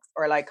comedy books,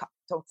 or like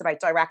talks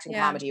about directing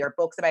comedy, or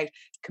books about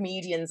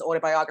comedians'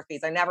 autobiographies.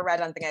 I never read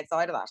anything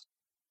outside of that.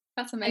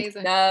 That's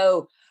amazing.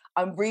 No,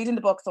 I'm reading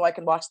the book so I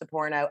can watch the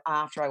porno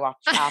after I watch.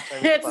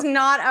 It's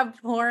not a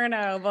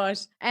porno,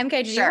 but MK,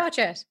 did you watch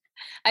it?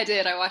 I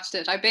did. I watched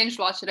it. I binge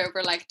watched it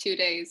over like 2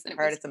 days, and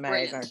it's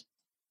amazing. Brilliant.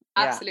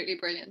 Absolutely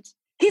brilliant.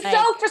 He's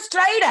so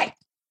frustrating.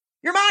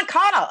 Your man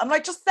Connell. I'm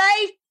like, just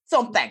say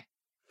something.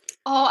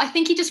 Oh, I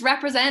think he just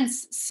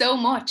represents so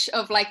much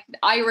of like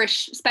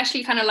Irish,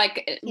 especially kind of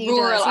like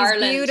rural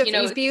Ireland. You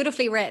know, he's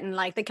beautifully written.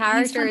 Like the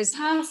character is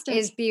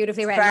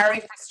beautifully written. Very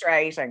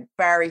frustrating.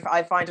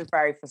 I find it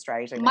very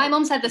frustrating. My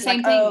mum said the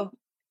same thing. Oh,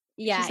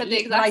 yeah, she said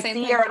the exact same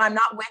thing. I see her and I'm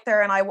not with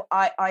her, and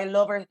I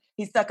love her.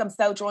 He's like, I'm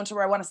so drawn to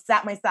her. I want to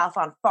set myself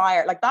on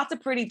fire. Like that's a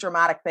pretty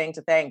dramatic thing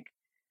to think.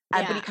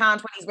 But he can't,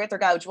 when he's with her,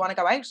 go, do you want to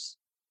go out?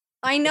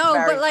 I know,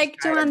 but like,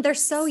 Joanne, they're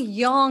so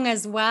young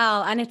as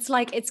well. And it's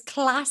like, it's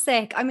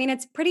classic. I mean,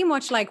 it's pretty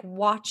much like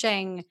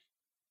watching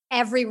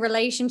every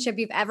relationship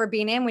you've ever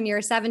been in when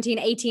you're 17,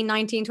 18,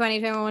 19, 20,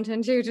 21,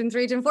 22,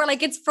 23, 24.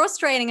 Like it's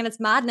frustrating and it's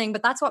maddening,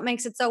 but that's what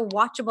makes it so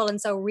watchable and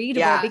so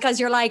readable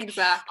because you're like,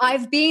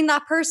 I've been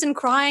that person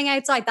crying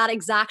outside that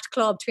exact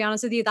club. To be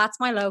honest with you, that's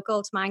my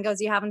local, Tamango's.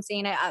 You haven't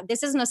seen it.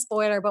 This isn't a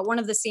spoiler, but one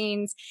of the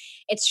scenes,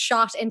 it's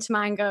shot in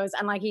Tamango's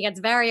and like he gets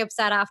very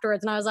upset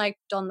afterwards. And I was like,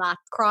 done that,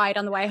 cried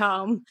on the way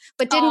home,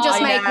 but didn't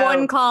just make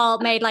one call,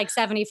 made like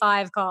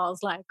 75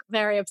 calls, like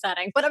very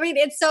upsetting. But I mean,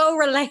 it's so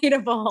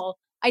relatable.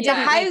 I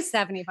didn't make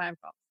 75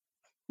 calls.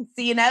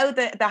 So you know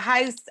the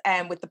house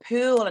with the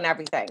pool and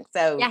everything.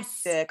 So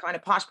the kind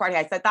of posh party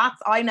house. So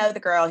I know the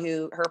girl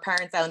who her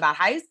parents owned that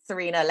house,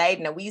 Serena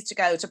Layden. And we used to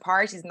go to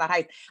parties in that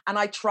house. And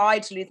I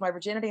tried to lose my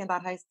virginity in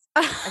that house.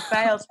 I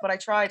failed, but I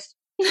tried.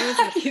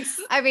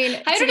 I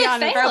mean, how did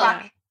it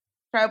fail?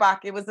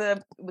 Throwback. It was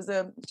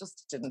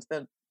just didn't.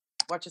 The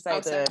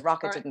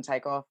rocket didn't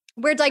take off.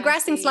 We're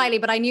digressing slightly,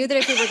 but I knew that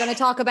if we were going to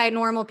talk about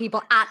Normal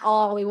People at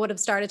all, we would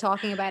have started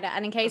talking about it.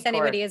 And in case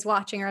anybody is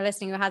watching or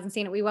listening who hasn't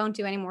seen it, we won't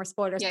do any more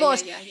spoilers.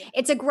 But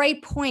it's a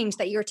great point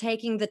that you're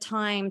taking the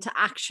time to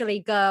actually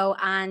go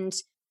and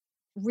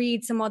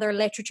read some other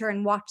literature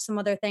and watch some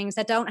other things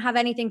that don't have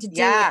anything to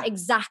do with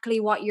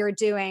exactly what you're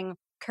doing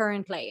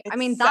currently. I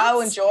mean, that's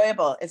so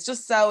enjoyable. It's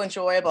just so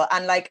enjoyable.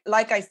 And like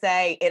I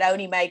say, it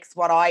only makes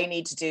what I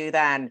need to do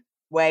then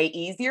way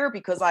easier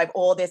because I've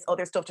all this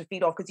other stuff to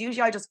feed off. Because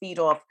usually I just feed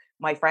off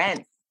my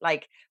friends,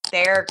 like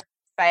their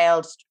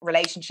failed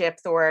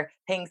relationships or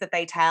things that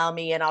they tell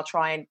me, and I'll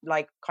try and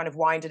like kind of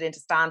wind it into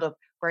stand up.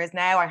 Whereas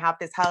now I have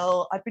this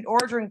whole, I've been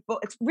ordering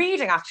books. It's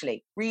reading.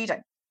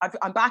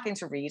 I'm back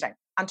into reading.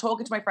 I'm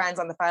talking to my friends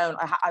on the phone.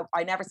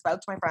 I never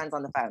spoke to my friends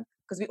on the phone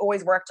because we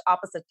always worked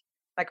opposite.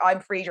 Like I'm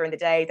free during the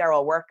day, they're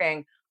all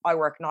working. I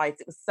work nights.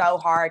 It was so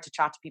hard to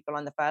chat to people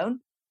on the phone.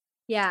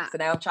 Yeah. So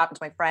now I'm chatting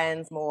to my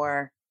friends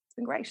more. It's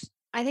been great.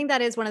 I think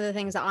that is one of the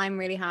things that I'm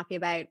really happy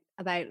about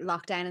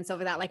lockdown and stuff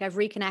like that. Like I've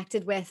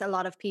reconnected with a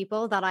lot of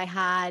people that I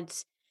had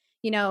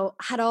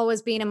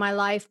always been in my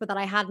life, but that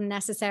I hadn't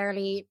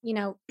necessarily,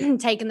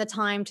 taken the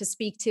time to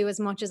speak to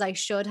as much as I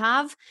should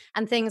have,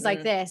 and things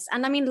like this.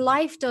 And I mean,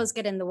 life does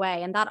get in the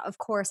way, and that of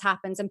course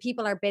happens, and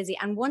people are busy.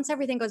 And once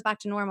everything goes back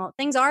to normal,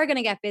 things are going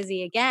to get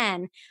busy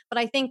again. But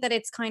I think that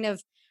it's kind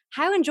of,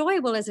 how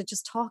enjoyable is it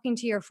just talking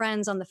to your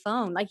friends on the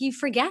phone? Like you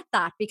forget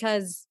that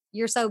because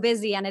you're so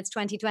busy and it's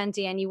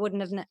 2020 and you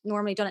wouldn't have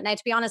normally done it. Now,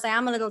 to be honest, I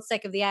am a little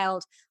sick of the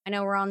old, I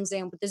know we're on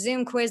Zoom, but the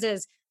Zoom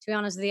quizzes, to be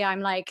honest with you,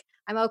 I'm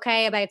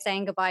okay about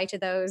saying goodbye to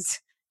those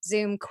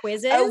Zoom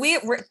quizzes. Oh,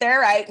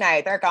 they're out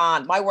now. They're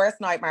gone. My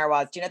worst nightmare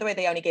was, do you know the way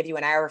they only give you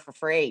an hour for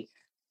free?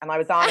 And I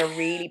was on a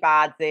really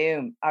bad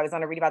Zoom.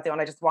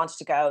 And I just wanted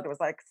to go. There was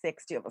like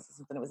 60 of us or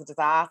something. It was a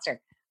disaster.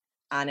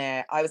 And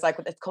I was like,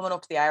 well, it's coming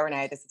up to the hour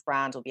now. This is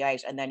grand. It'll be out.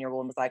 And then your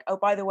one was like, oh,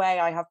 by the way,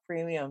 I have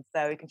premium,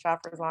 so we can chat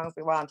for as long as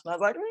we want. And I was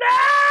like, no!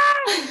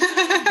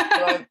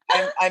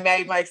 So I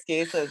made my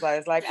excuses. I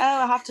was like,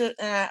 oh, I have to.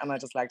 And I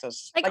just liked it.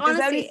 Like honestly,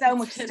 there's only so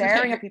much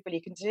staring at people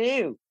you can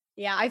do.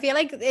 Yeah, I feel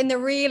like in the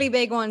really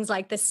big ones,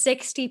 like the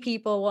 60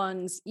 people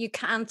ones, you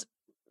can't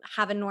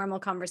have a normal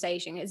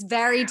conversation. It's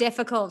very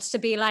difficult to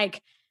be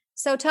like,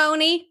 so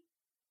Tony,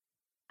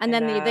 and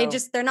then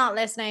they're not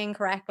listening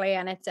correctly,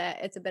 and it's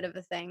a bit of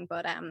a thing.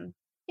 But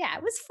yeah,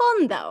 it was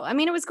fun though. I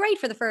mean, it was great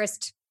for the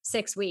first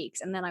 6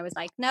 weeks, and then I was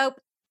like, nope,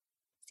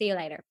 see you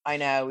later. I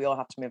know, we all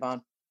have to move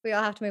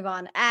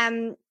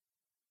on.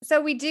 So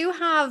we do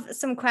have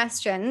some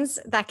questions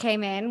that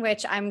came in,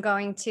 which I'm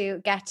going to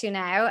get to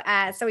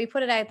now. So we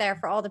put it out there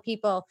for all the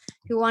people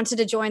who wanted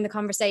to join the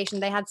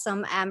conversation. They had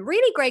some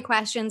really great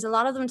questions, a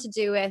lot of them to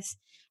do with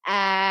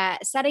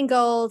setting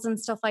goals and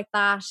stuff like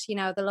that. You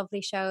know, the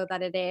lovely show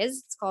that it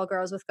is. It's called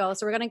Girls with Goals.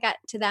 So we're going to get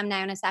to them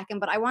now in a second.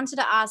 But I wanted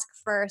to ask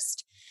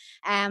first,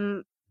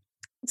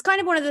 it's kind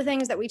of one of the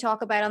things that we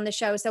talk about on the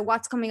show. So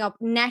what's coming up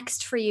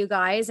next for you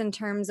guys in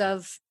terms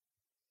of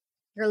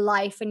your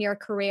life and your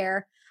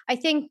career? I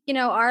think, you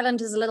know,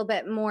 Ireland is a little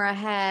bit more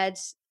ahead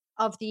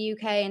of the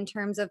UK in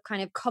terms of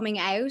kind of coming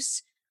out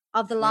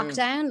of the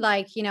lockdown.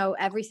 Like, you know,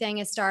 everything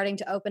is starting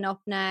to open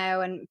up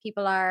now and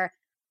people are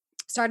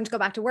starting to go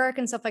back to work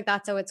and stuff like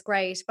that. So it's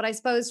great. But I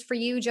suppose for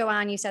you,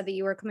 Joanne, you said that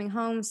you were coming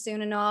home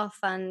soon enough,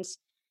 and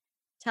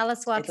tell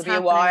us what's happening.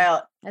 It'll be a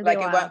while. It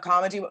won't,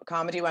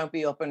 comedy won't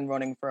be up and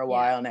running for a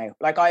while now.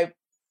 Like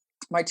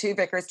my 2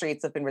 Vicar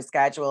Streets have been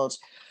rescheduled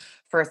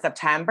for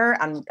September,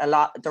 and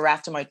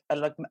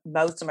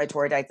most of my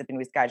tour dates have been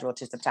rescheduled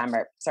to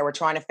September. So we're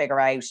trying to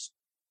figure out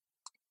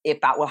if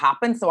that will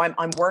happen. So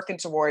I'm working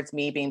towards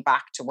me being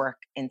back to work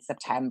in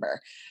September.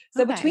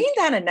 So between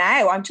then and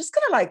now, I'm just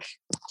gonna like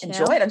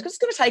enjoy it. I'm just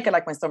gonna take it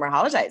like my summer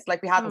holidays,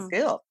 like we had in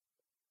school.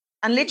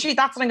 And literally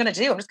that's what I'm gonna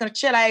do. I'm just gonna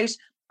chill out.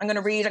 I'm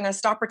gonna read. I'm gonna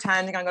stop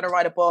pretending I'm gonna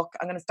write a book.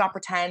 I'm gonna stop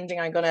pretending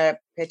I'm gonna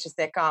pitch a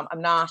sitcom. I'm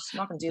not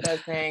gonna do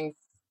those things.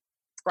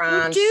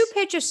 Grand. Do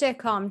pitch a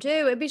sitcom, do.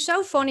 It'd be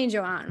so funny,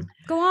 Joanne.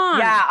 Go on.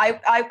 Yeah,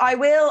 I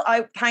will.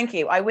 Thank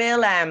you. I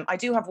will. I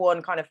do have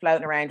one kind of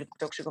floating around with the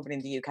production company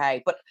in the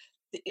UK, but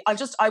I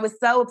was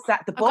so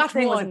upset. The book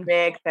thing was a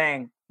big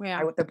thing.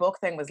 Yeah. The book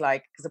thing was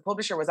like, because the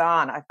publisher was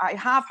on. I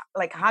have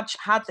like had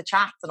the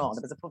chats and all.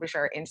 There was a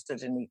publisher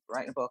interested in me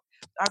writing a book.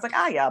 I was like,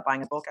 yeah, I'll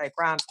bang a book,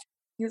 grand.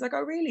 He was like,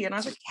 oh really? And I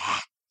was like, yeah.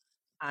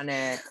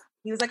 And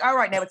he was like, all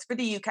right, now it's for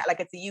the UK,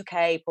 like it's a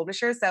UK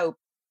publisher, so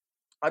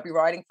I'd be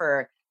writing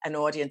for an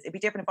audience. It'd be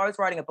different if I was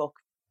writing a book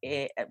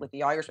with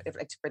the Irish,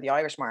 for the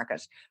Irish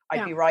market.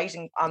 I'd be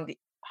writing on the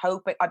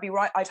hope. I'd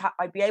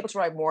be able to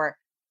write more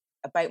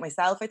about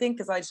myself, I think,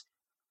 because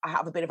I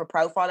have a bit of a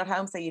profile at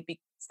home, so you'd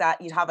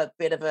have a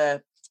bit of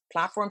a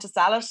platform to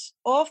sell it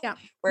off. Yeah.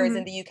 Whereas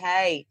in the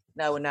UK,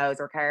 no one knows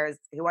or cares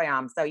who I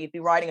am. So you'd be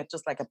writing it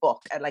just like a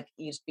book, and like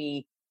you'd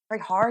be very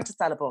hard to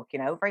sell a book, you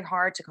know, very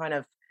hard to kind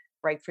of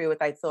break through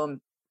without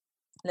some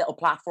little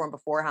platform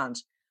beforehand.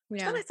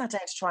 Yeah. Then I sat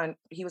down to try, and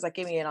he was like,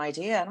 give me an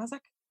idea. And I was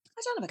like,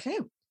 I don't have a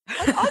clue.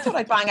 I thought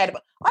I'd bang out a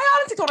book. I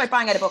honestly thought I'd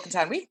bang out a book in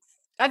 10 weeks.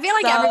 I feel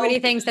like everybody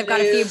thinks they've got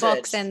a few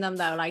books in them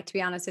though, like, to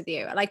be honest with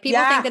you. Like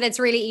people think that it's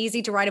really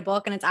easy to write a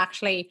book, and it's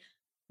actually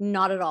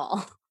not at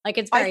all. Like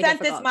it's very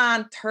difficult. I sent this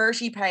man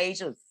 30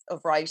 pages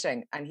of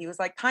writing, and he was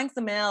like, thanks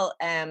a mil.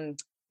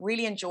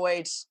 Really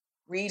enjoyed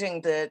reading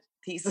the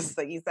thesis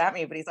that you sent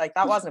me. But he's like,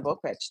 that wasn't a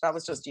book pitch. That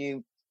was just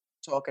you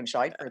talking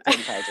shite for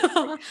 30 pages.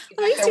 At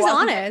least he's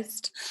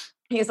honest.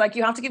 He's like,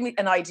 you have to give me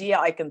an idea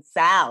I can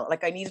sell.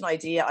 Like, I need an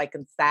idea I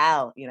can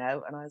sell, you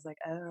know? And I was like,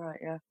 oh, right,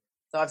 yeah.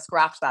 So I've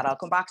scrapped that. I'll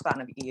come back to that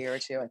in a year or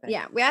two, I think.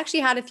 Yeah, we actually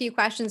had a few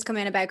questions come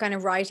in about kind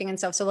of writing and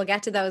stuff. So we'll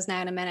get to those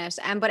now in a minute.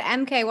 But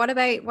MK, what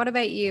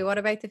about you? What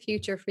about the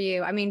future for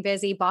you? I mean,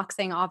 busy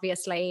boxing,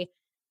 obviously,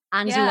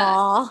 and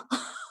law.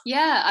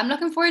 Yeah, I'm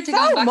looking forward to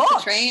going back to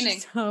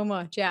training. So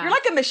much, yeah. You're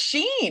like a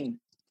machine.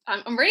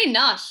 I'm really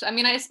not. I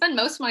mean, I spend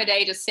most of my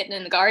day just sitting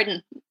in the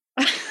garden.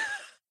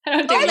 I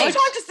don't do much. Time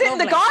to sit in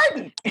the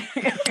garden.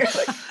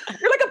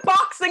 you're like a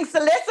boxing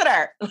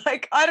solicitor.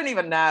 Like, I don't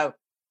even know.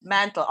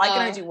 Mental. I can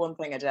only do one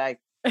thing a day.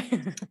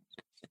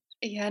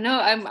 Yeah, no,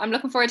 I'm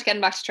looking forward to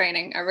getting back to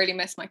training. I really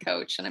miss my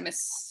coach, and I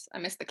miss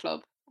the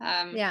club.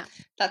 Yeah,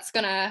 that's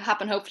gonna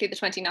happen. Hopefully, the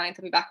 29th.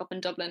 I'll be back up in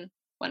Dublin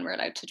when we're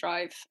allowed to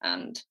drive,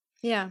 and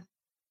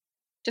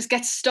just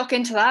get stuck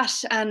into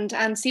that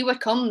and see what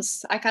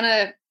comes. I kind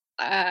of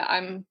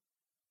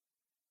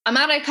I'm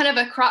at a kind of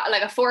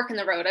a fork in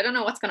the road. I don't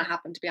know what's going to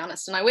happen, to be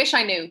honest. And I wish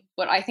I knew,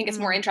 but I think it's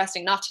more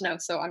interesting not to know.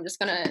 So I'm just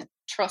going to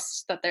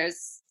trust that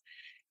there's,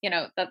 you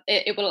know, that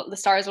the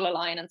stars will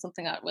align and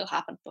something that will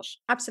happen. But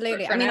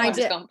absolutely. I mean, I'm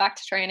just going back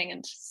to training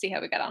and see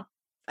how we get on.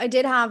 I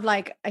did have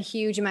like a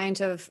huge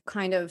amount of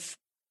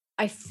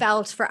I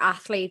felt for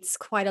athletes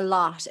quite a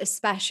lot,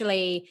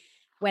 especially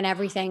when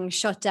everything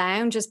shut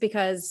down, just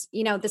because,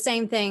 you know, the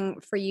same thing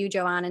for you,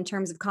 Joanne, in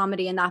terms of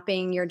comedy and that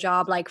being your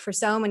job. Like for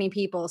so many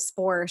people,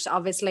 sport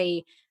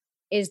obviously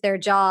is their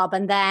job.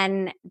 And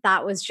then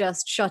that was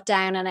just shut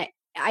down. And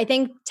I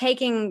think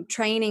taking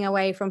training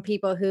away from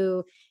people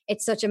who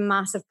it's such a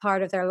massive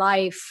part of their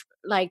life,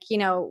 like, you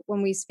know,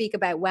 when we speak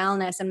about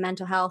wellness and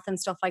mental health and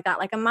stuff like that,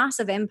 like a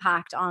massive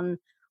impact on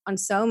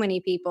so many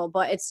people.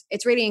 But it's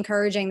really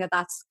encouraging that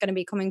that's going to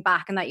be coming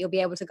back and that you'll be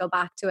able to go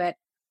back to it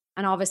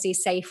and obviously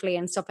safely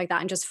and stuff like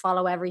that, and just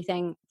follow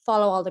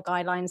all the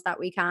guidelines that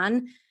we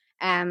can.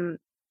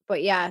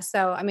 But yeah,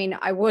 so I mean,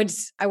 I would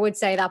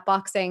say that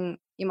boxing,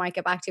 you might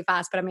get back too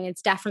fast, but I mean,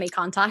 it's definitely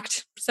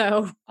contact.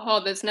 So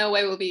there's no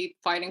way we'll be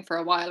fighting for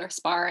a while or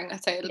sparring.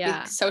 I'd say it'll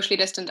be socially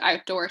distant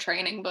outdoor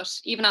training, but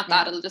even at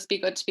that, it'll just be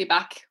good to be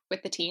back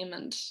with the team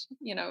and,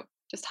 you know,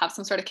 just have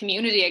some sort of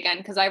community again,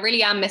 because I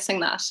really am missing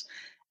that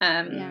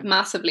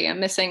massively. I'm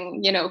missing,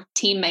 you know,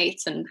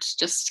 teammates and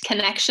just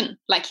connection,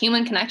 like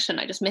human connection.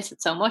 I just miss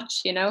it so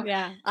much, you know?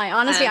 Yeah. I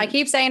honestly, I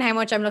keep saying how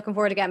much I'm looking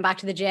forward to getting back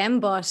to the gym,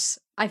 but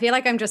I feel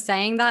like I'm just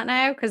saying that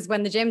now because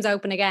when the gym's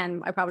open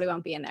again, I probably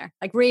won't be in there.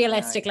 Like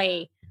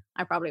realistically,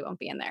 I probably won't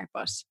be in there,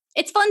 but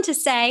it's fun to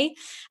say.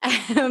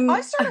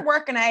 I started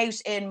working out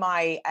in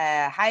my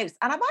house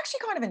and I'm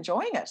actually kind of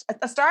enjoying it.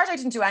 At the start, I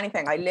didn't do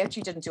anything. I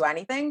literally didn't do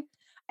anything.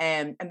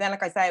 And then,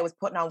 like I say, I was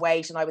putting on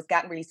weight and I was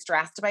getting really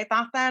stressed about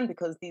that then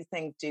because these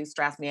things do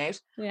stress me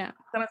out. Yeah.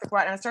 Then I was like,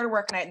 right, and I started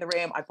working out in the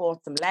room. I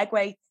bought some leg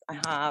weights. I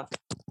have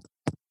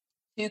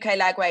 2K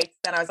leg weights.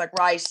 Then I was like,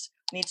 right,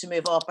 need to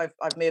move up.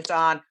 I've moved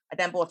on. I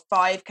then bought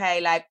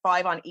 5K leg,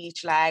 5 on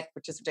each leg,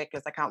 which is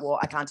ridiculous. I can't walk.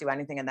 I can't do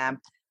anything in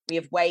them. We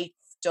have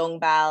weights,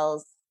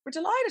 dumbbells. We're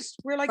delighted.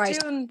 We're like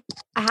doing.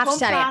 I have to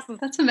tell you,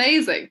 that's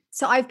amazing.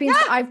 So I've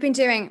been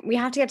doing. We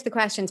have to get to the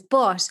questions,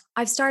 but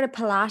I've started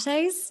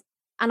Pilates.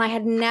 And I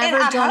had never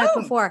done it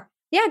before.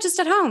 Yeah, just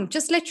at home,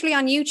 just literally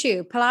on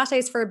YouTube.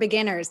 Pilates for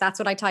beginners. That's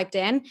what I typed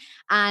in.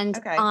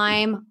 And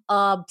I'm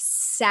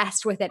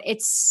obsessed with it.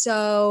 It's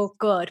so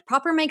good.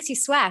 Proper makes you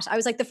sweat. I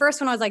was like, the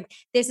first one, I was like,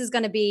 this is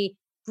going to be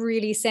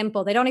really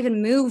simple. They don't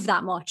even move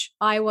that much.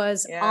 I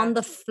was on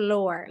the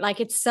floor.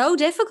 Like, it's so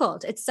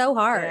difficult. It's so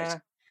hard. Yeah.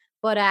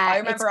 But I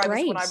remember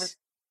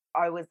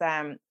I was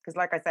because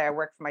like I say, I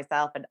work for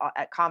myself, and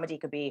comedy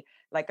could be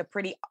like a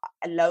pretty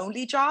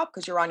lonely job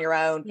because you're on your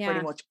own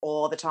pretty much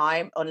all the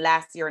time,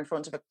 unless you're in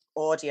front of an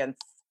audience.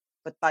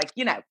 But like,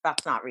 you know,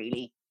 that's not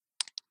really.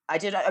 I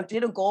did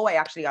in Galway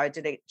actually. I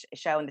did a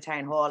show in the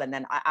town hall, and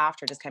then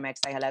after just came out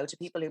to say hello to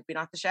people who've been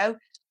at the show.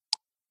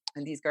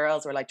 And these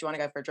girls were like, "Do you want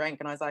to go for a drink?"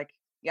 And I was like,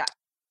 "Yeah."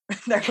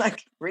 They're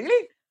like,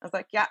 "Really?" I was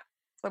like, "Yeah."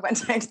 So I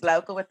went down to the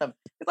local with them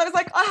because I was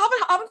like, I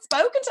haven't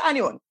spoken to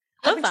anyone.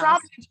 I've been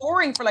traveling and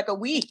touring for like a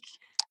week.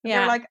 Yeah.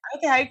 They're like,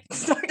 okay.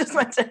 So I just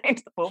went down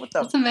to the pub with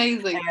them. That's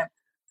amazing.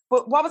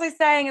 But what was I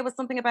saying? It was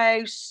something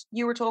about,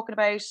 you were talking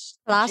about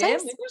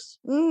Pilates?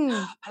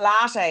 Gym,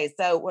 Pilates.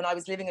 So when I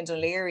was living in Dún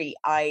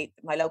Laoghaire,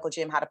 my local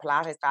gym had a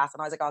Pilates class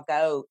and I was like, I'll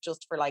go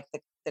just for like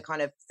the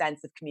kind of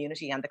sense of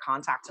community and the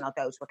contact, and I'll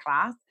go to a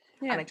class.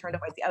 Yeah. And I turned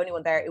up, I was the only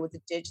one there. It was a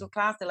digital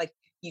class. They're like,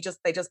 they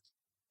just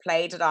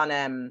played it on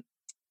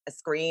a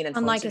screen in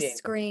front like of you. A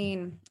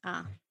screen.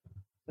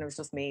 And it was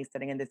just me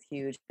sitting in this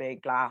huge,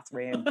 big glass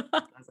room.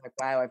 I was like,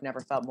 wow, I've never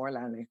felt more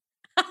lonely.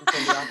 This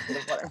is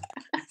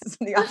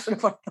the opposite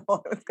of what I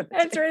thought it was going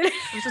to be. Really...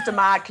 It was just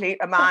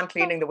a man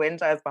cleaning the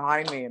windows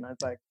behind me. And I was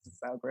like, this is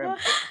so grim.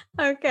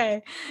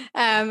 Okay.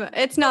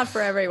 It's not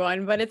for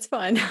everyone, but it's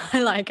fun.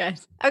 I like it.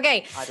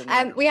 Okay.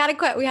 We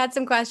had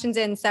some questions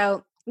in.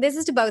 So this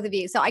is to both of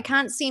you. So I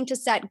can't seem to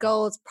set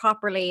goals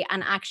properly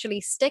and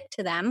actually stick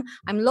to them.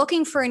 I'm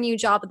looking for a new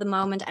job at the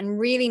moment and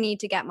really need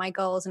to get my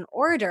goals in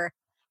order.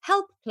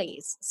 Help,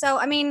 please. So,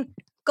 I mean,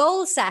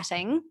 goal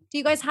setting, do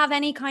you guys have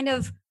any kind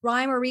of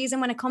rhyme or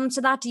reason when it comes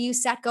to that? Do you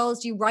set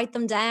goals? Do you write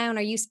them down?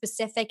 Are you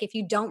specific? If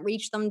you don't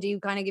reach them, do you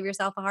kind of give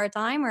yourself a hard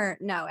time or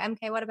no?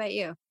 MK, what about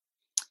you?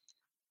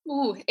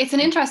 Oh, it's an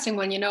interesting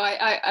one. You know,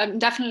 I'm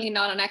definitely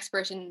not an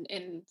expert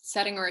in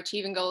setting or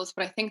achieving goals,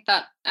 but I think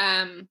that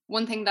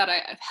one thing that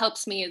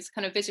helps me is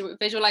kind of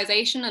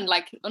visualization and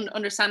like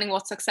understanding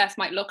what success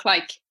might look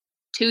like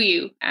to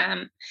you,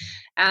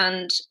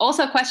 and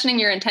also questioning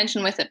your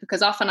intention with it,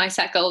 because often I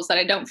set goals that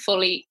I don't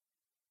fully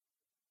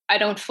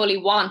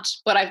want,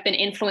 but I've been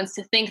influenced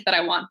to think that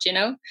I want, you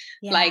know.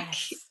 Yes. Like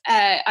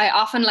I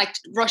often like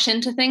rush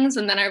into things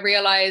and then I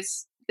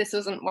realize this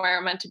isn't where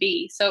I'm meant to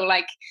be. So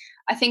like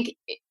I think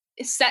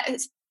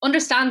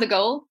understand the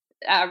goal,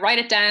 write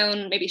it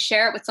down, maybe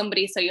share it with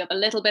somebody so you have a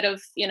little bit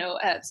of, you know,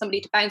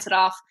 somebody to bounce it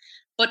off.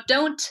 But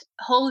don't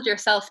hold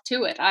yourself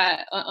to it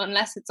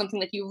unless it's something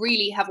that you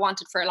really have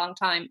wanted for a long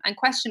time, and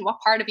question what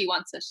part of you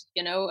wants it.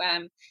 You know,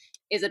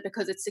 is it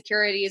because it's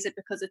security? Is it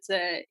because it's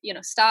a, you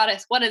know,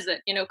 status? What is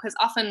it? You know, because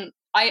often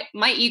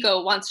my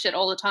ego wants shit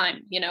all the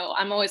time. You know,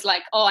 I'm always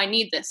like, oh, I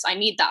need this, I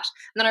need that.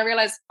 And then I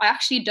realize I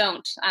actually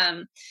don't.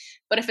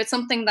 But if it's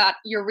something that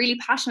you're really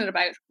passionate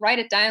about, write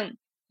it down,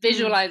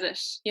 visualize it,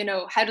 you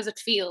know, how does it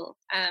feel?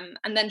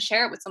 And then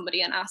share it with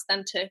somebody and ask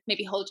them to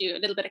maybe hold you a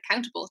little bit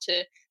accountable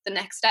to the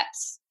next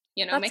steps.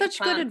 You know, that's such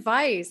good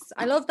advice.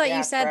 I love that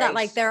you said that,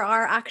 like, there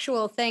are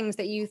actual things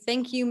that you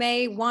think you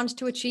may want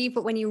to achieve,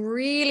 but when you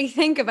really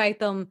think about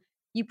them,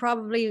 you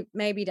probably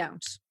maybe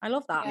don't. I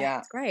love that. Yeah,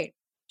 it's great.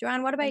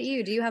 Joanne, what about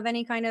you? Do you have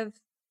any kind of?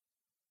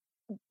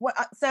 Well,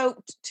 so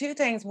two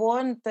things.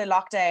 One, the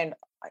lockdown,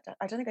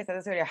 I don't think I said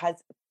this earlier, has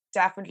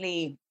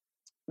definitely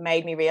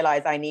made me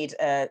realize I need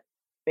a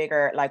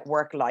bigger like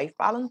work-life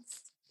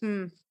balance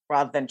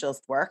rather than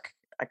just work.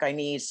 Like I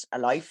need a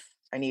life.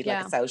 I need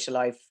like a social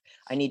life.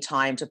 I need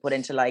time to put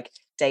into like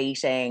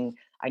dating.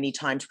 I need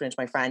time to put into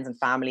my friends and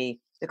family,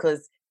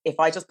 because if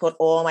I just put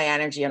all my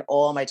energy and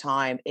all my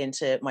time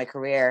into my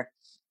career,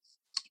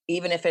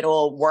 even if it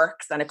all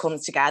works and it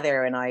comes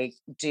together and I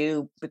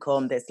do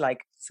become this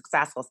like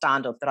successful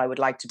stand-up that I would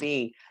like to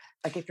be,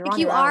 like if you're like on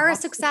you your own, are a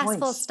what's the successful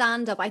point?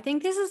 stand-up. I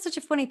think this is such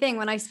a funny thing.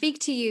 When I speak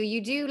to you,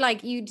 you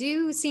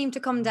do seem to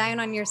come down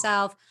on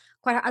yourself.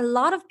 Quite a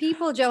lot of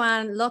people,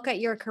 Joanne, look at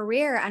your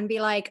career and be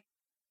like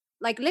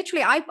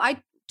literally,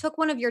 I took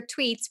one of your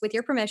tweets with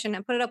your permission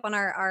and put it up on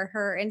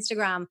her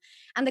Instagram,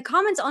 and the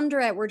comments under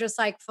it were just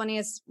like,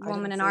 funniest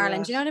woman in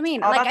Ireland. Do you know what I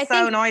mean? Oh, like, that's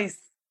so nice.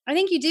 I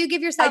think you do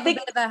give yourself a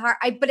bit of a heart,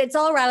 but it's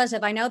all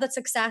relative. I know that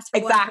success for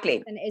one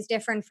person is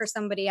different for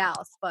somebody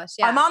else, but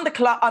yeah. I'm on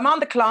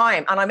the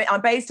climb, and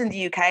I'm based in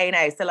the UK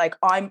now, so like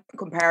I'm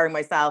comparing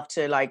myself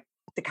to like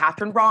the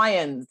Catherine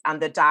Ryans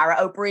and the Dara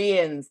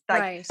O'Briens.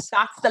 Like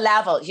that's the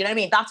level. You know what I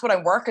mean? That's what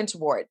I'm working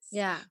towards.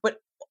 Yeah. But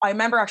I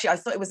remember actually, I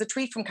saw it was a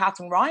tweet from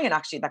Catherine Ryan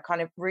actually that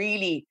kind of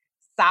really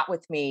sat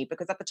with me,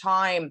 because at the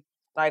time,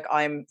 like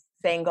I'm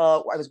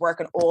single, I was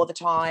working all the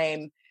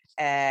time.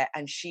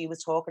 And she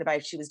was talking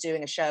about, she was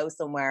doing a show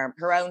somewhere,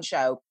 her own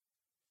show,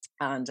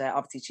 and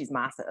obviously she's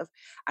massive,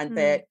 and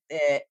the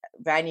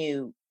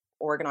venue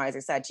organizer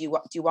said, do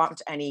you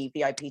want any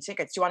VIP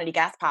tickets, do you want any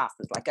guest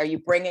passes, like are you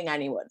bringing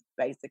anyone,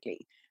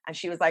 basically? And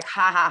she was like,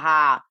 ha ha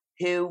ha,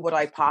 who would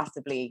I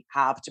possibly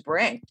have to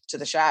bring to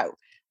the show?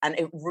 And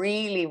it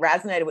really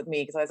resonated with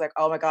me, because I was like,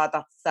 oh my God,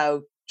 that's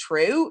so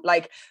true.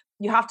 Like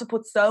you have to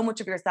put so much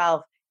of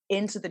yourself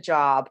into the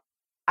job,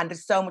 and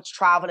there's so much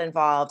travel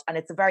involved, and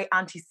it's a very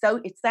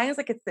it sounds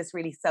like it's this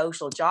really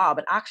social job,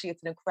 and actually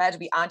it's an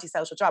incredibly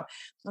antisocial job.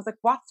 And I was like,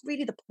 what's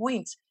really the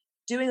point?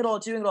 Doing it all.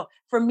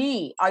 For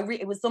me,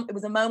 it was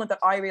a moment that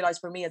I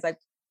realized for me is like,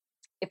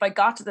 if I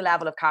got to the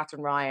level of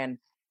Catherine Ryan,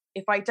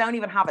 if I don't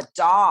even have a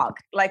dog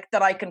like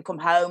that I can come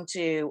home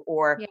to,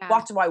 or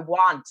what do I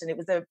want? And it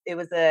was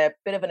a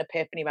bit of an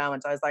epiphany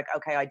moment. I was like,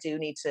 okay, I do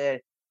need to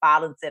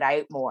balance it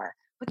out more.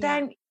 But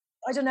then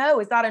I don't know,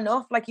 is that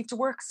enough? Like you have to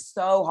work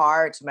so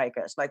hard to make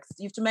it. Like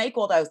you have to make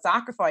all those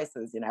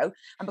sacrifices, you know?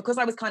 And because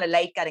I was kind of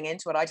late getting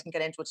into it, I didn't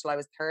get into it till I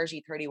was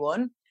 30,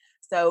 31.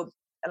 So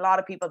a lot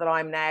of people that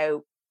I'm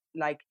now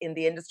like in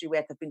the industry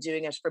with have been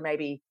doing it for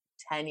maybe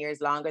 10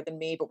 years longer than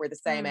me, but we're the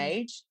same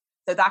age.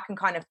 So that can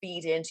kind of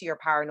feed into your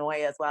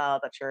paranoia as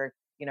well, that you're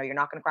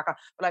not going to crack on.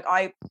 But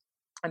like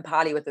I'm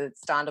Paddy with the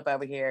stand-up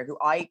over here, who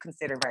I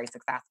consider very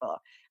successful.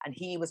 And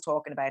he was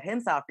talking about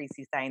himself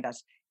recently, saying that,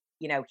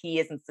 you know, he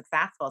isn't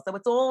successful. So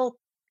it's all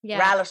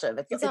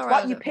relative. It's what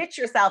relative. You pitch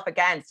yourself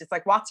against. It's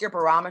like, what's your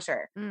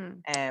barometer?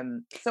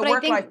 So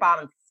work-life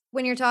balance.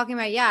 When you're talking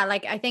about,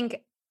 like I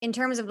think in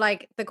terms of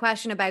like the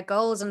question about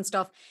goals and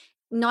stuff,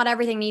 not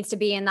everything needs to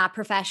be in that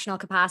professional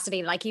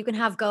capacity. Like you can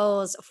have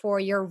goals for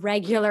your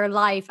regular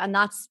life, and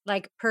that's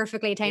like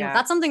perfectly attainable.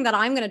 That's something that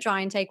I'm going to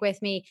try and take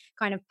with me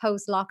kind of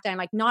post lockdown.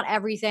 Like not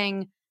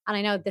everything. And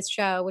I know this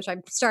show, which I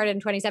started in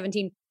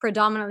 2017,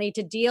 predominantly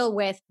to deal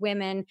with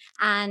women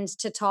and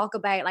to talk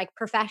about like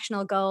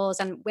professional goals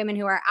and women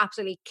who are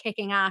absolutely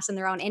kicking ass in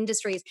their own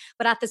industries.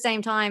 But at the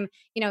same time,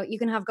 you know, you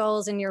can have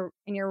goals in your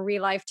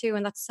real life too.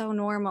 And that's so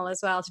normal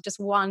as well, to just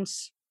want,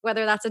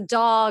 whether that's a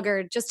dog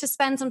or just to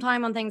spend some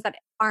time on things that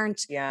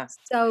aren't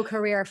so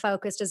career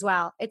focused as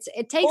well. It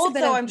takes also, a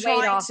bit of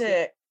weight off.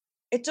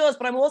 It does,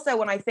 but I'm also,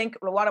 when I think,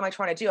 well, what am I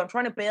trying to do? I'm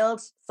trying to build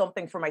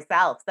something for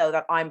myself so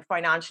that I'm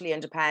financially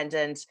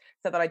independent,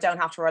 so that I don't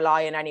have to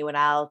rely on anyone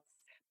else.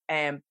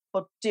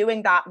 But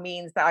doing that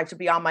means that I have to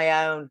be on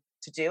my own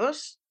to do it.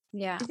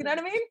 Yeah. You know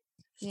what I mean?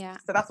 Yeah.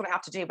 So that's what I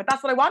have to do. But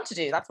that's what I want to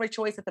do. That's my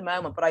choice at the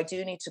moment. But I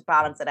do need to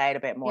balance it out a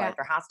bit more.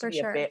 There has to be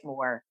a bit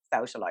more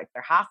social life.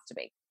 There has to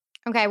be.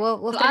 Okay, we'll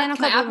fit in a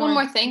couple Can I add one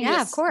more thing?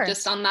 Yeah, of course.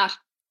 Just on that.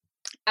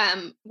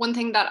 One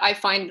thing that I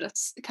find that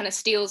kind of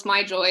steals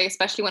my joy,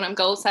 especially when I'm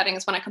goal setting,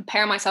 is when I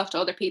compare myself to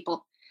other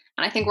people.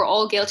 And I think we're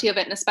all guilty of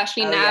it. And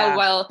especially now,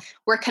 while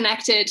we're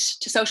connected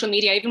to social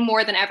media even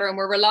more than ever, and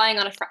we're relying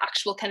on it for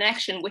actual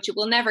connection, which it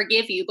will never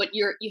give you, but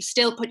you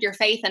still put your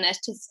faith in it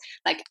to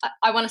like,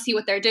 I want to see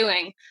what they're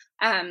doing.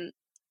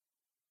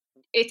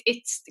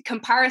 It's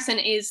comparison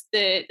is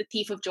the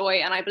thief of joy,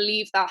 and I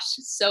believe that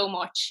so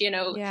much, you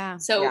know.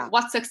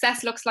 What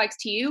success looks like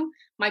to you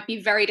might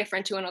be very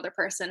different to another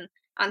person,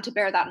 and to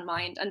bear that in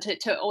mind, and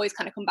to always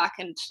kind of come back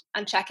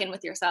and check in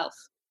with yourself.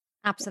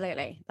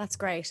 Absolutely, that's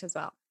great as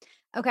well.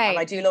 Okay, and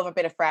I do love a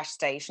bit of fresh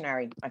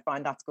stationery. I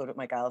find that's good with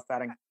my goal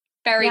setting.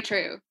 Very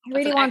true. I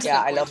really want.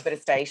 I love a bit of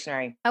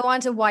stationery. I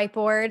want a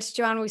whiteboard,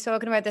 Joanne. We've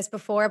spoken about this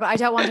before, but I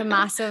don't want a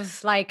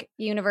massive, like,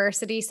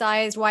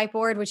 university-sized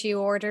whiteboard, which you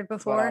ordered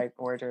before. Well, I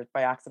ordered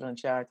by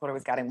accident. Yeah, I thought I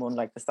was getting one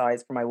like the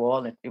size for my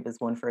wall, and it was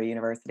one for a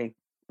university.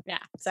 Yeah,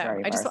 so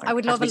I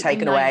would love to be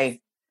taken away.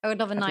 I would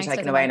love a nice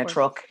taken away in a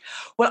truck.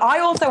 Well, I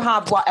also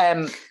have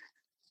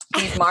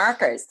these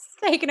markers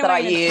that I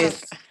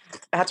use.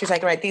 I have to be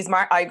taken away.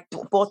 I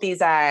bought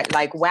these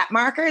like wet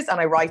markers,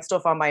 and I write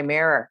stuff on my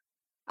mirror.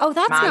 Oh,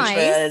 that's mantras,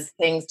 nice.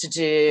 things to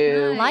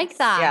do. Like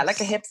that. Yeah,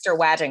 like a hipster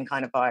wedding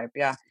kind of vibe.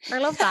 Yeah. I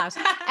love that.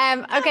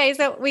 Okay,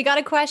 so we got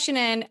a question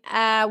in.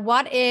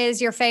 What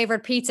is your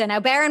favorite pizza? Now,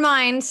 bear in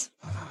mind,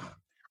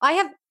 I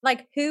have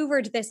like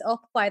hoovered this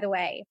up, by the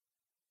way.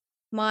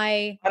 I'm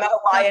a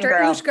Hawaiian Dr.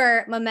 girl.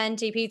 Utker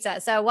Momenti pizza.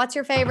 So what's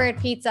your favorite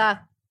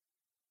pizza?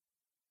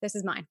 This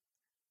is mine.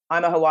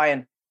 I'm a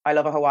Hawaiian. I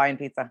love a Hawaiian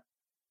pizza.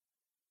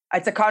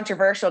 It's a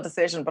controversial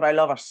decision, but I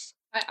love it.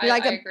 I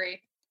agree.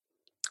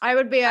 I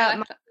would be a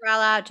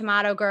mozzarella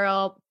tomato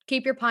girl.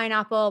 Keep your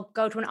pineapple.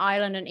 Go to an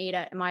island and eat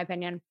it, in my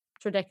opinion.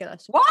 It's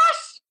ridiculous. What?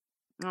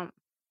 Oh.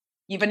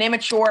 You've an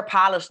immature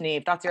palate,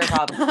 Niamh. That's your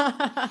problem.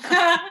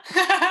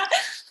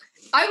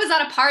 I was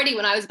at a party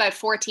when I was about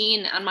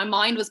 14 and my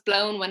mind was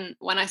blown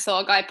when I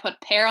saw a guy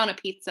put pear on a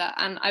pizza,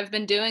 and I've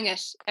been doing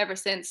it ever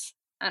since,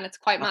 and it's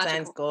quite magical.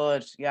 Sounds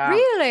good. Yeah.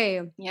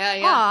 Really?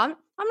 Yeah. Oh,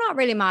 I'm not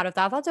really mad at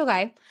that. That's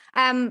okay.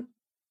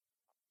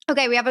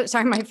 Okay, we have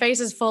sorry, my face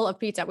is full of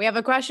pizza. We have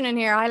a question in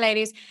here. Hi,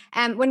 ladies.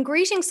 When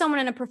greeting someone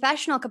in a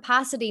professional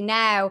capacity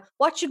now,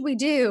 what should we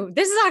do?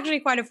 This is actually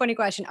quite a funny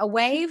question. A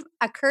wave,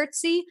 a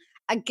curtsy,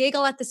 a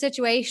giggle at the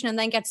situation, and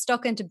then get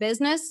stuck into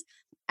business.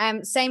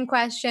 Same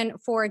question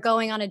for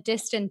going on a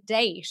distant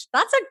date.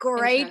 That's a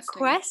great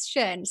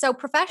question. So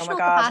professional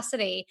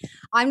capacity,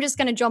 I'm just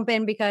going to jump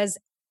in because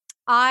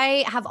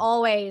I have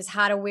always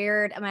had a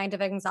weird amount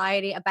of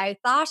anxiety about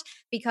that,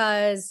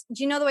 because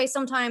do you know the way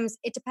sometimes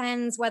it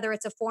depends whether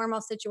it's a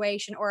formal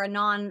situation or a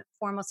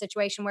non-formal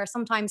situation, where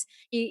sometimes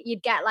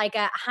you'd get like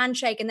a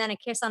handshake and then a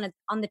kiss on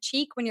the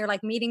cheek when you're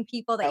like meeting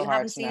people that you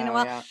haven't seen in a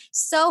while. Yeah.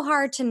 So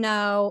hard to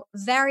know,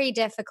 very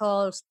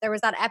difficult. There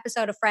was that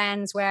episode of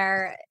Friends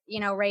where, you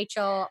know,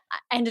 Rachel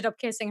ended up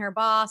kissing her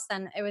boss,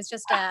 and it was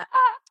just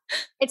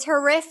it's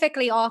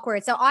horrifically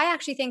awkward. So I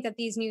actually think that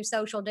these new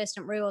social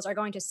distant rules are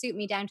going to suit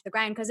me down to the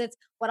ground, because it's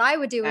what I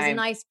would do is a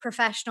nice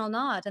professional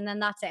nod, and then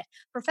that's it.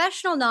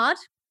 Professional nod,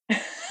 and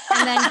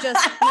then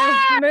just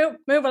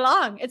move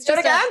along. It's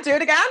just do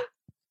it again.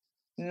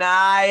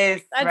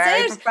 Nice. That's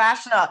very it.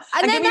 Professional.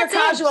 And give me your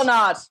casual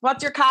nod.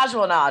 What's your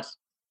casual nod?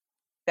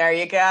 There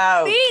you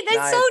go. See,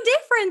 that's so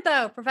different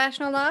though.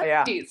 Professional nod. Oh,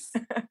 yeah.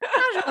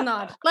 Casual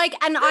nod.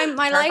 Like, and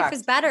my life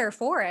is better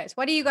for it.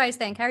 What do you guys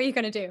think? How are you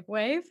going to do?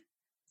 Wave?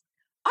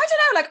 I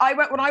don't know.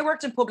 Like when I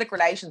worked in public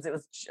relations, it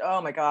was,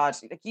 oh my God,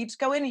 like you'd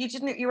go in,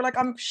 you were like,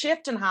 I'm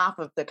shifting half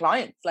of the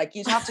clients. Like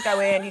you'd have to go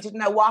in, you didn't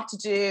know what to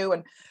do.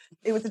 And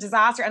it was a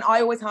disaster. And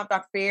I always have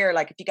that fear.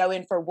 Like if you go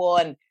in for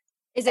one,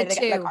 is it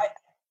two? Like,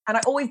 and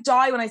I always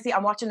die when I see,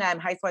 I'm watching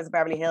Housewives of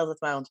Beverly Hills at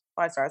the moment.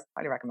 5 stars.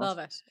 Highly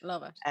recommend.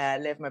 Love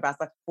it. Live my best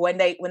life. When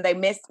they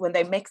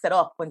mix it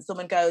up, when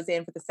someone goes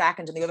in for the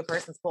second and the other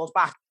person's pulled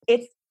back,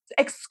 it's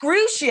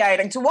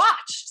excruciating to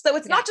watch. So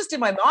it's not just in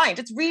my mind,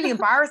 it's really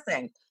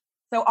embarrassing.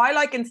 So I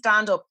like in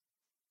stand-up,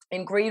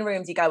 in green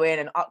rooms, you go in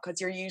and because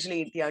you're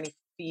usually the only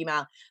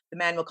female, the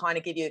men will kind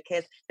of give you a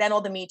kiss. Then all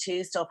the Me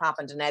Too stuff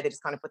happened, and now they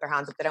just kind of put their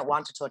hands up. They don't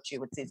want to touch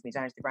you, which suits me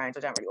down to the ground. I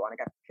don't really want to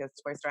get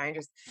kissed by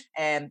strangers.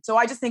 So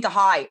I just think a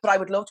high, but I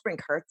would love to bring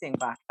curtsying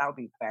back. That would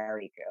be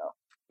very cool.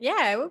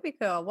 Yeah, it would be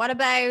cool. What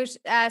about,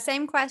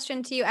 same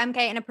question to you,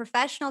 MK, in a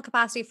professional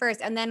capacity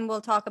first, and then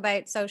we'll talk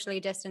about socially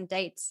distant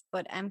dates.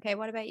 But MK,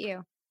 what about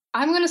you?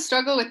 I'm going to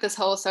struggle with this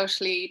whole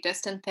socially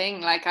distant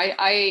thing. Like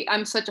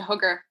I'm such a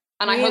hugger,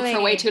 and really? I hug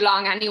for way too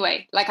long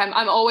anyway. Like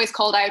I'm always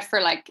called out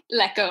for like,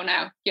 let go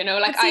now, you know,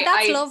 like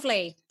that's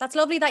lovely. That's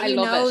lovely that you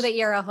know that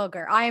you're a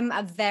hugger. I'm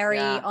a very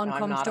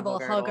uncomfortable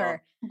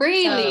hugger.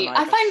 Really?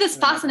 I find this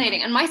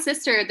fascinating. And my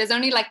sister, there's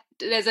only like,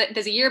 there's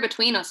a year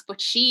between us,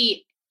 but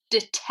she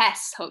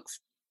detests hugs.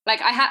 Like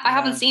I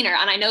haven't seen her,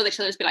 and I know that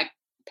she'll just be like,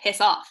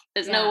 piss off.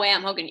 There's no way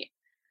I'm hugging you.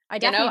 I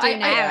definitely do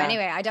now.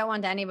 Anyway, I don't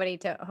want anybody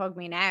to hug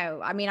me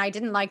now. I mean, I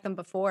didn't like them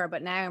before,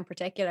 but now in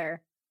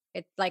particular,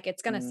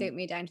 it's going to suit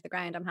me down to the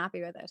ground. I'm happy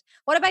with it.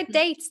 What about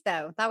dates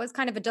though? That was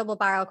kind of a double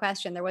barrel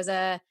question. There was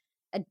a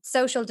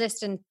social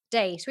distant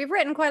date. We've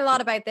written quite a lot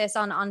about this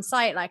on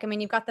site. Like, I mean,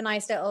 you've got the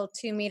nice little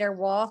 2-meter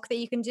walk that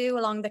you can do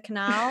along the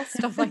canal,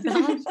 stuff like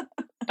that.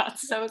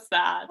 That's so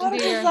sad. You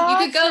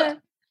could go.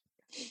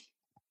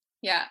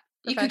 Yeah,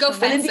 you could go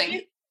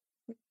fencing.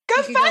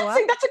 Go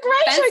fencing. That's a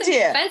great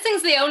idea.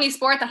 Fencing's the only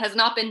sport that has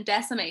not been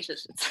decimated.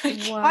 It's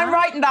like, I'm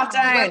writing that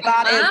down.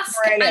 That is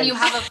brilliant. And you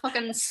have a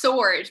fucking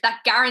sword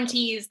that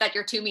guarantees that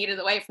you're 2 meters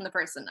away from the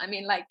person. I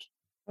mean, like,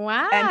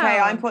 wow.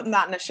 MK, I'm putting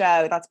that in a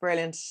show. That's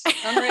brilliant.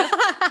 Unreal.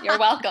 You're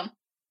welcome.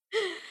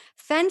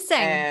 Fencing.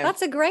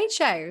 That's a great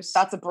shout.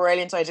 That's a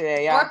brilliant idea.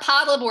 Yeah. Or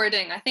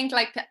paddleboarding. I think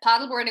like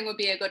paddleboarding would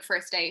be a good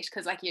first date,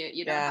 because like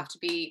you don't have to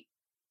be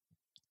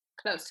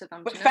close to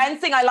them. But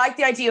fencing, I like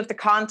the idea of the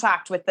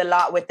contact with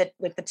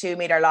the 2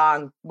 meter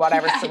long,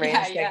 whatever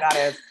syringe thing that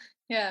is.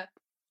 Yeah.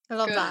 I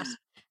love that.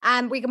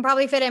 We can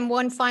probably fit in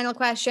one final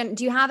question.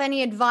 Do you have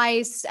any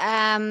advice?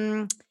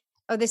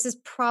 This is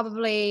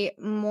probably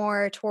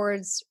more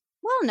towards,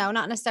 well, no,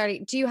 not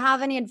necessarily. Do you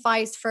have any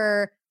advice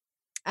for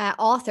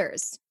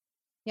authors?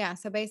 Yeah.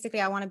 So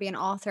basically I want to be an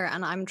author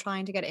and I'm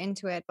trying to get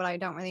into it, but I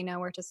don't really know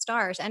where to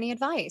start. Any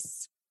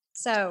advice?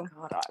 So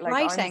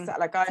writing,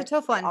 it's a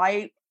tough one.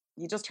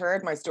 you just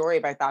heard my story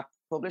about that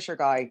publisher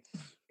guy.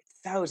 It's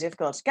so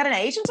difficult to get an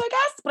agent, I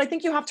guess, but I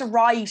think you have to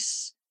write.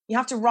 You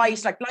have to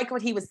write like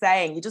what he was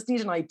saying. You just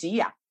need an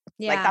idea.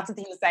 Yeah. Like that's what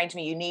he was saying to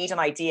me. You need an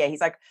idea.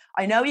 He's like,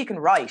 I know you can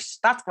write.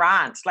 That's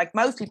grand. Like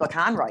most people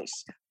can write,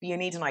 but you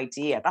need an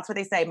idea. That's what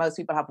they say. Most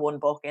people have one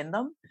book in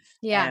them.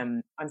 Yeah.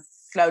 I'm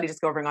slowly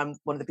discovering I'm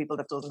one of the people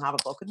that doesn't have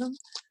a book in them.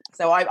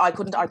 So I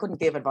couldn't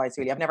give advice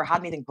really. I've never had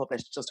anything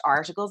published, just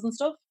articles and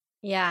stuff.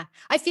 Yeah.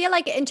 I feel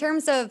like in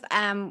terms of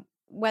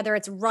whether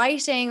it's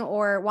writing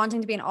or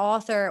wanting to be an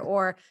author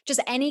or just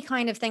any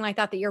kind of thing like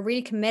that you're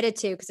really committed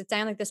to, because it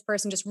sounds like this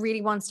person just really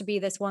wants to be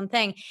this one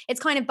thing. It's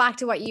kind of back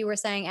to what you were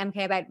saying,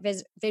 MK, about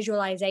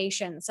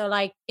visualization. So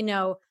like, you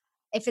know,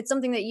 if it's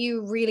something that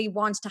you really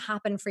want to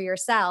happen for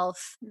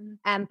yourself,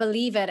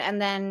 believe it,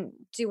 and then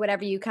do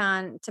whatever you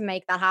can to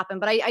make that happen.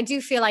 But I do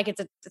feel like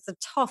it's a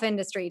tough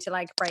industry to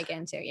like break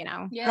into, you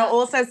know? Yeah. I'll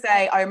also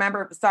say, I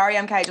remember, sorry,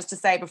 MK, just to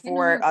say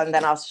before, and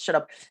then I'll shut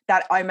up,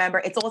 that I remember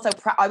it's also,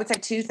 I would say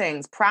two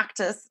things.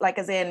 Practice, like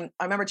as in,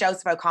 I remember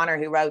Joseph O'Connor,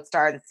 who wrote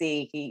Star of the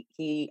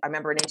Sea. I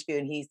remember an interview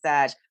and he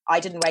said, I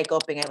didn't wake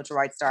up being able to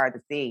write Star of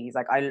the Sea. He's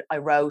like, I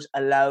wrote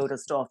a load of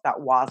stuff that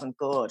wasn't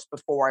good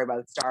before I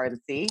wrote Star of the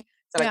Sea.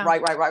 So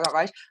like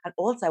write. And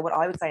also what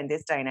I would say in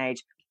this day and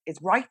age is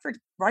write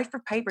for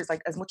papers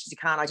like as much as you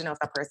can. I don't know if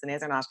that person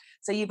is or not.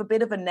 So you have a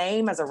bit of a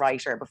name as a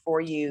writer before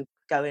you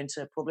go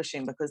into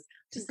publishing, because I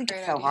just think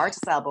it's so hard to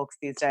sell books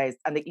these days,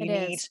 and that you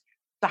need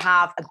to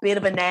have a bit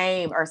of a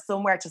name or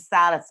somewhere to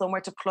sell it, somewhere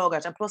to plug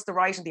it. And plus the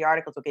writing the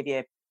articles will give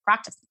you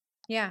practice.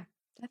 Yeah.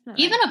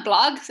 Definitely. Even a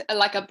blog,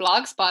 like a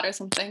blog spot or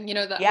something, you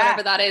know, that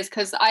whatever that is.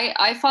 Because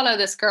I follow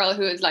this girl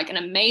who is like an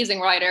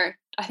amazing writer,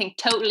 I think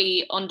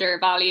totally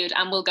undervalued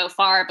and will go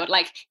far. But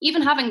like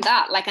even having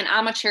that, like an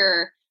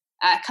amateur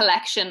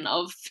collection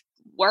of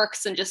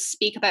works and just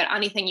speak about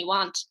anything you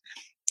want.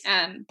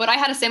 But I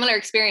had a similar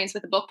experience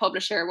with a book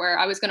publisher where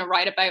I was going to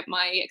write about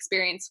my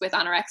experience with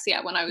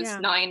anorexia when I was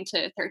 9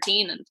 to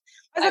 13. And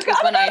that was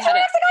when I had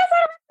it.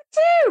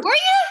 Too. Were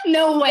you?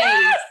 No way.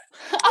 Yes.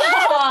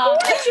 Oh,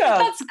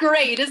 that's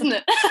great, isn't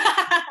it?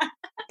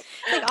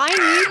 Like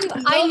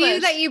I knew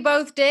that you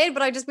both did,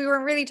 but we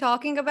weren't really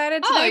talking about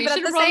it today. But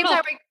at the same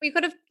time, we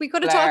could have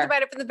talked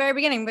about it from the very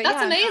beginning. But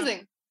that's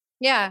amazing.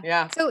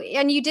 Yeah. So,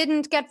 and you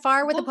didn't get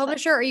far with the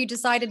publisher, or you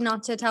decided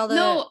not to tell the?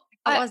 No.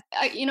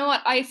 You know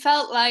what? I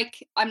felt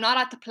like I'm not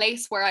at the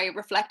place where I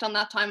reflect on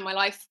that time in my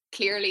life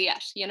clearly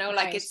yet. You know,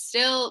 like it's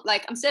still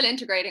like I'm still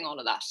integrating all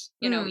of that.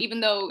 You know, even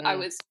though I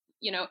was.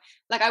 You know,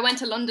 like I went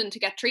to London to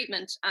get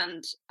treatment,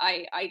 and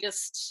I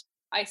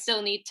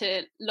still need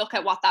to look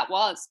at what that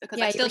was, because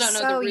I still don't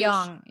know the root.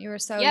 Young. You were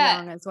so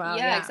young as well.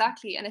 Yeah,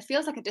 exactly. And it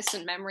feels like a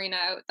distant memory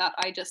now that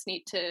I just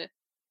need to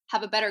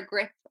have a better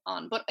grip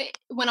on. But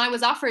when I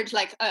was offered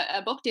like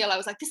a book deal, I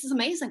was like, this is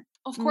amazing.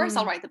 Of course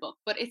I'll write the book.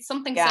 But it's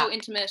something so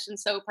intimate and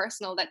so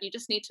personal that you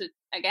just need to,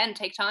 again,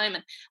 take time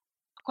and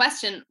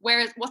question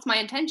what's my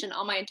intention?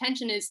 My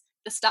intention is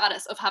the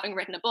status of having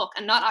written a book,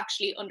 and not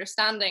actually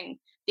understanding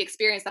the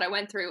experience that I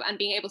went through and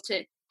being able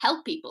to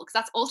help people, because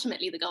that's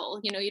ultimately the goal.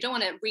 You know, you don't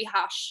want to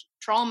rehash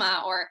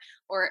trauma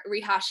or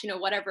rehash, you know,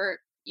 whatever,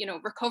 you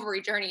know,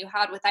 recovery journey you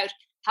had without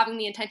having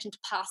the intention to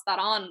pass that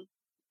on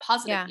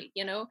positively,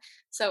 you know?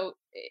 So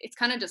it's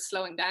kind of just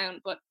slowing down,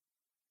 but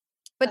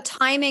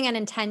timing and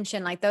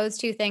intention, like those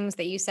two things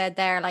that you said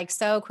there, like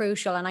so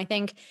crucial. And I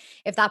think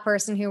if that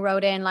person who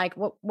wrote in, like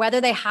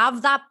whether they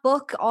have that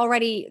book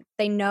already,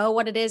 they know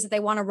what it is that they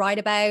want to write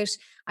about.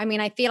 I mean,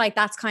 I feel like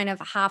that's kind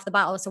of half the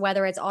battle. So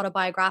whether it's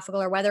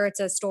autobiographical or whether it's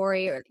a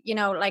story, or, you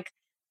know, like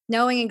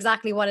knowing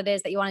exactly what it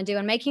is that you want to do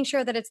and making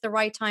sure that it's the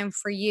right time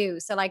for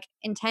you. So like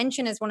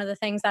intention is one of the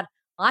things that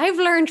I've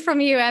learned from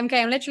you, MK.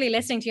 I'm literally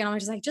listening to you and I'm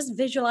just like, just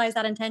visualize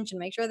that intention,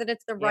 make sure that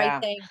it's the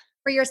right thing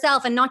for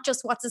yourself and not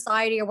just what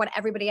society or what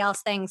everybody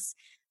else thinks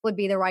would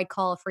be the right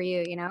call for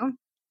you, you know?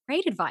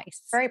 Great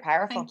advice. Very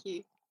powerful. Thank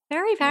you.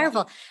 Very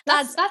powerful.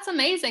 That's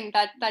amazing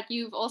that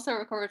you've also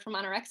recovered from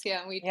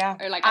anorexia, and we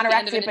are like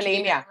anorexia,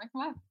 bulimia.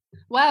 Like,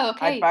 wow,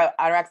 okay.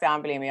 Anorexia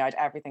and bulimia, I had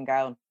everything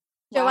going.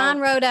 Joanne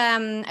wrote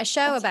a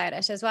show about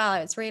it as well.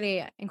 It's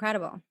really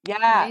incredible.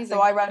 Yeah, amazing.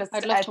 So I wrote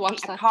I'd love to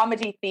watch a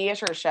comedy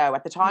theatre show.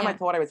 At the time, I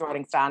thought I was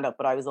writing stand-up,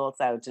 but I was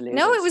also deluded.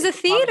 No, it was a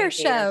theatre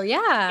show.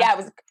 Yeah,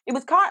 it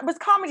was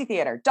comedy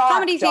theatre.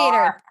 Comedy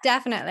theatre,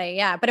 definitely.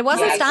 Yeah, but it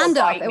wasn't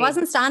stand-up. It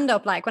wasn't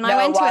stand-up. Like when I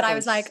went to it, I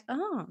was like,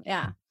 oh,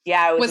 yeah.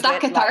 Yeah, was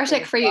that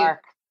cathartic for you? I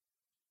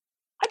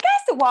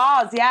guess it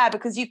was, yeah,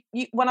 because you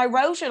when I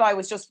wrote it, I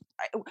was just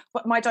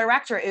my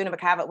director Una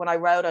McCavitt. When I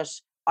wrote it,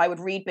 I would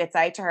read bits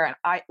out to her,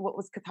 and what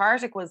was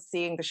cathartic was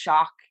seeing the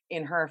shock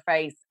in her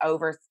face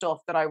over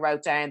stuff that I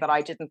wrote down that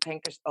I didn't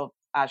think of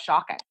as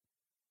shocking,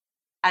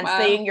 and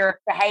seeing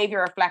your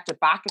behavior reflected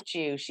back at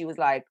you. She was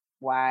like,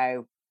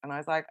 "Wow," and I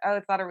was like,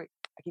 "Oh, I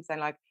keep saying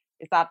like,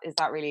 is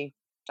that really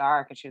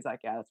dark?" And she was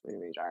like, "Yeah, that's really,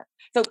 really dark."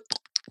 So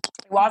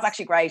it was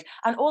actually great,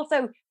 and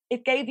also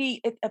it gave me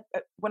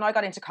when I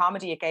got into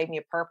comedy, it gave me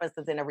a purpose,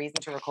 as in a reason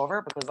to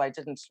recover, because I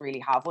didn't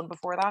really have one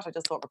before that. I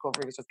just thought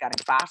recovery was just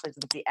getting fat. I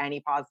didn't see any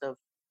positive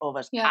of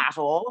it at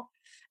all.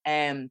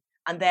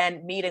 and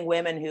then meeting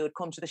women who had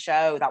come to the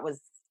show, that was,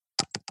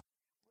 I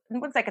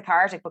wouldn't say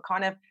cathartic, but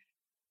kind of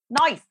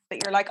nice,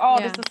 that you're like, oh,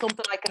 this is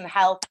something I can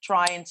help,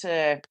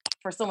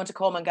 for someone to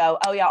come and go,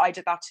 oh yeah, I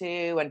did that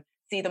too, and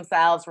see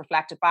themselves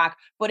reflected back,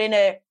 but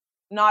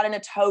not in a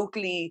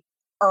totally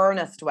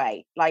earnest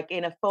way, like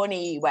in a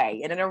funny way,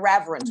 in an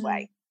irreverent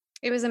way.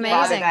 It was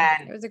amazing.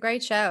 It was a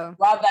great show.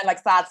 Rather than like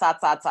sad,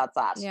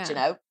 yeah. you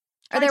know?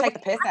 Take the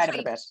piss out of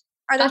it a bit.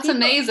 That's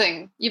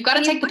amazing. You've got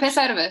to take the piss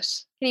out of it.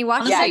 Can you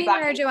watch it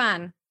anywhere,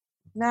 Joanne?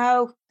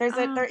 No,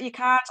 you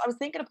can't. I was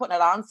thinking of putting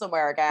it on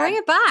somewhere again. Bring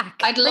it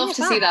back. I'd love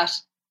to see that.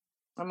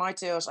 I might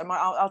do it.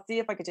 I'll see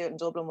if I could do it in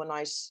Dublin one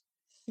night.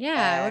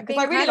 Yeah, because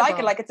I really like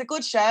it. Like, it's a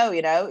good show,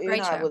 you know.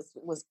 Una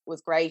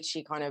was great.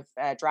 She kind of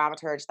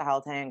dramaturged the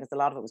whole thing, because a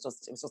lot of it was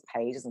just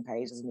pages and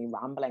pages of me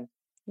rambling.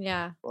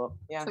 Yeah, but,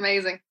 it's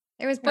amazing.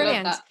 It was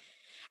brilliant.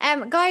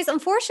 Guys,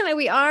 unfortunately,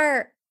 we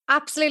are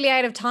absolutely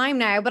out of time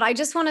now, but I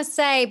just want to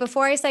say,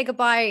 before I say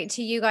goodbye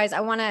to you guys, I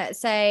want to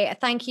say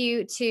thank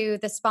you to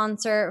the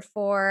sponsor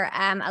for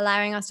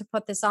allowing us to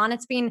put this on.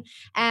 It's been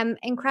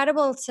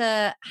incredible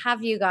to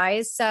have you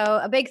guys. So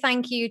a big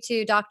thank you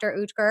to Dr.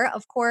 Oetker.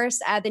 Of course,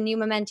 the new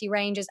Momenti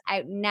range is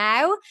out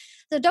now.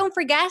 So don't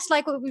forget,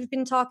 like what we've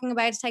been talking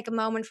about, to take a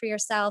moment for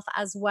yourself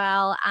as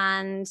well.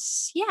 And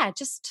yeah,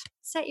 just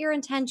set your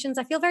intentions.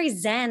 I feel very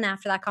zen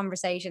after that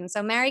conversation.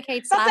 So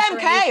Mary-Kate, that's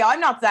MK. I'm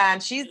not zen.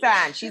 She's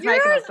zen. She's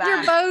making us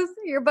zen.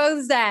 You're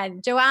both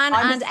zen. Joanne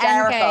I'm and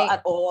hysterical MK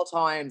at all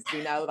times.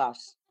 You know that.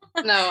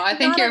 No, I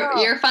think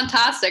you're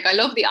fantastic. I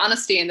love the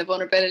honesty and the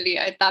vulnerability.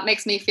 That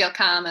makes me feel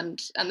calm,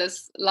 and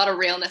there's a lot of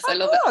realness. I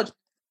love it.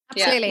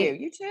 Absolutely. Yeah.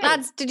 You too.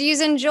 Lads, did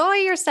you enjoy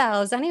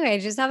yourselves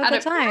anyway? Just have a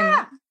good time.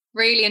 Yeah.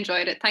 Really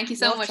enjoyed it. Thank you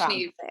so much,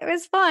 Niamh. It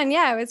was fun.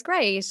 Yeah, it was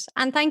great.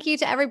 And thank you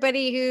to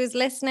everybody who's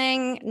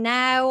listening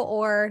now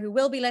or who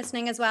will be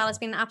listening as well. It's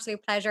been an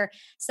absolute pleasure.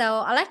 So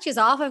I'll let you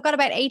off. I've got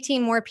about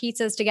 18 more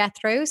pizzas to get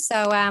through. So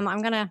I'm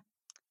going to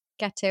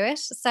get to it.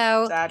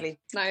 So sadly.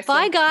 Nice.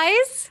 Bye,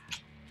 guys.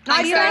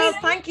 Nice, guys.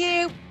 Thank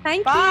you.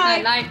 Thank Bye.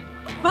 you.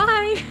 Night.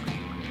 Bye.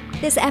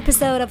 This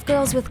episode of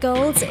Girls with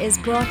Goals is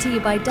brought to you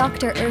by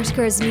Dr.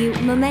 Oetker's new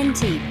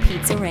Momenti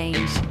pizza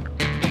range.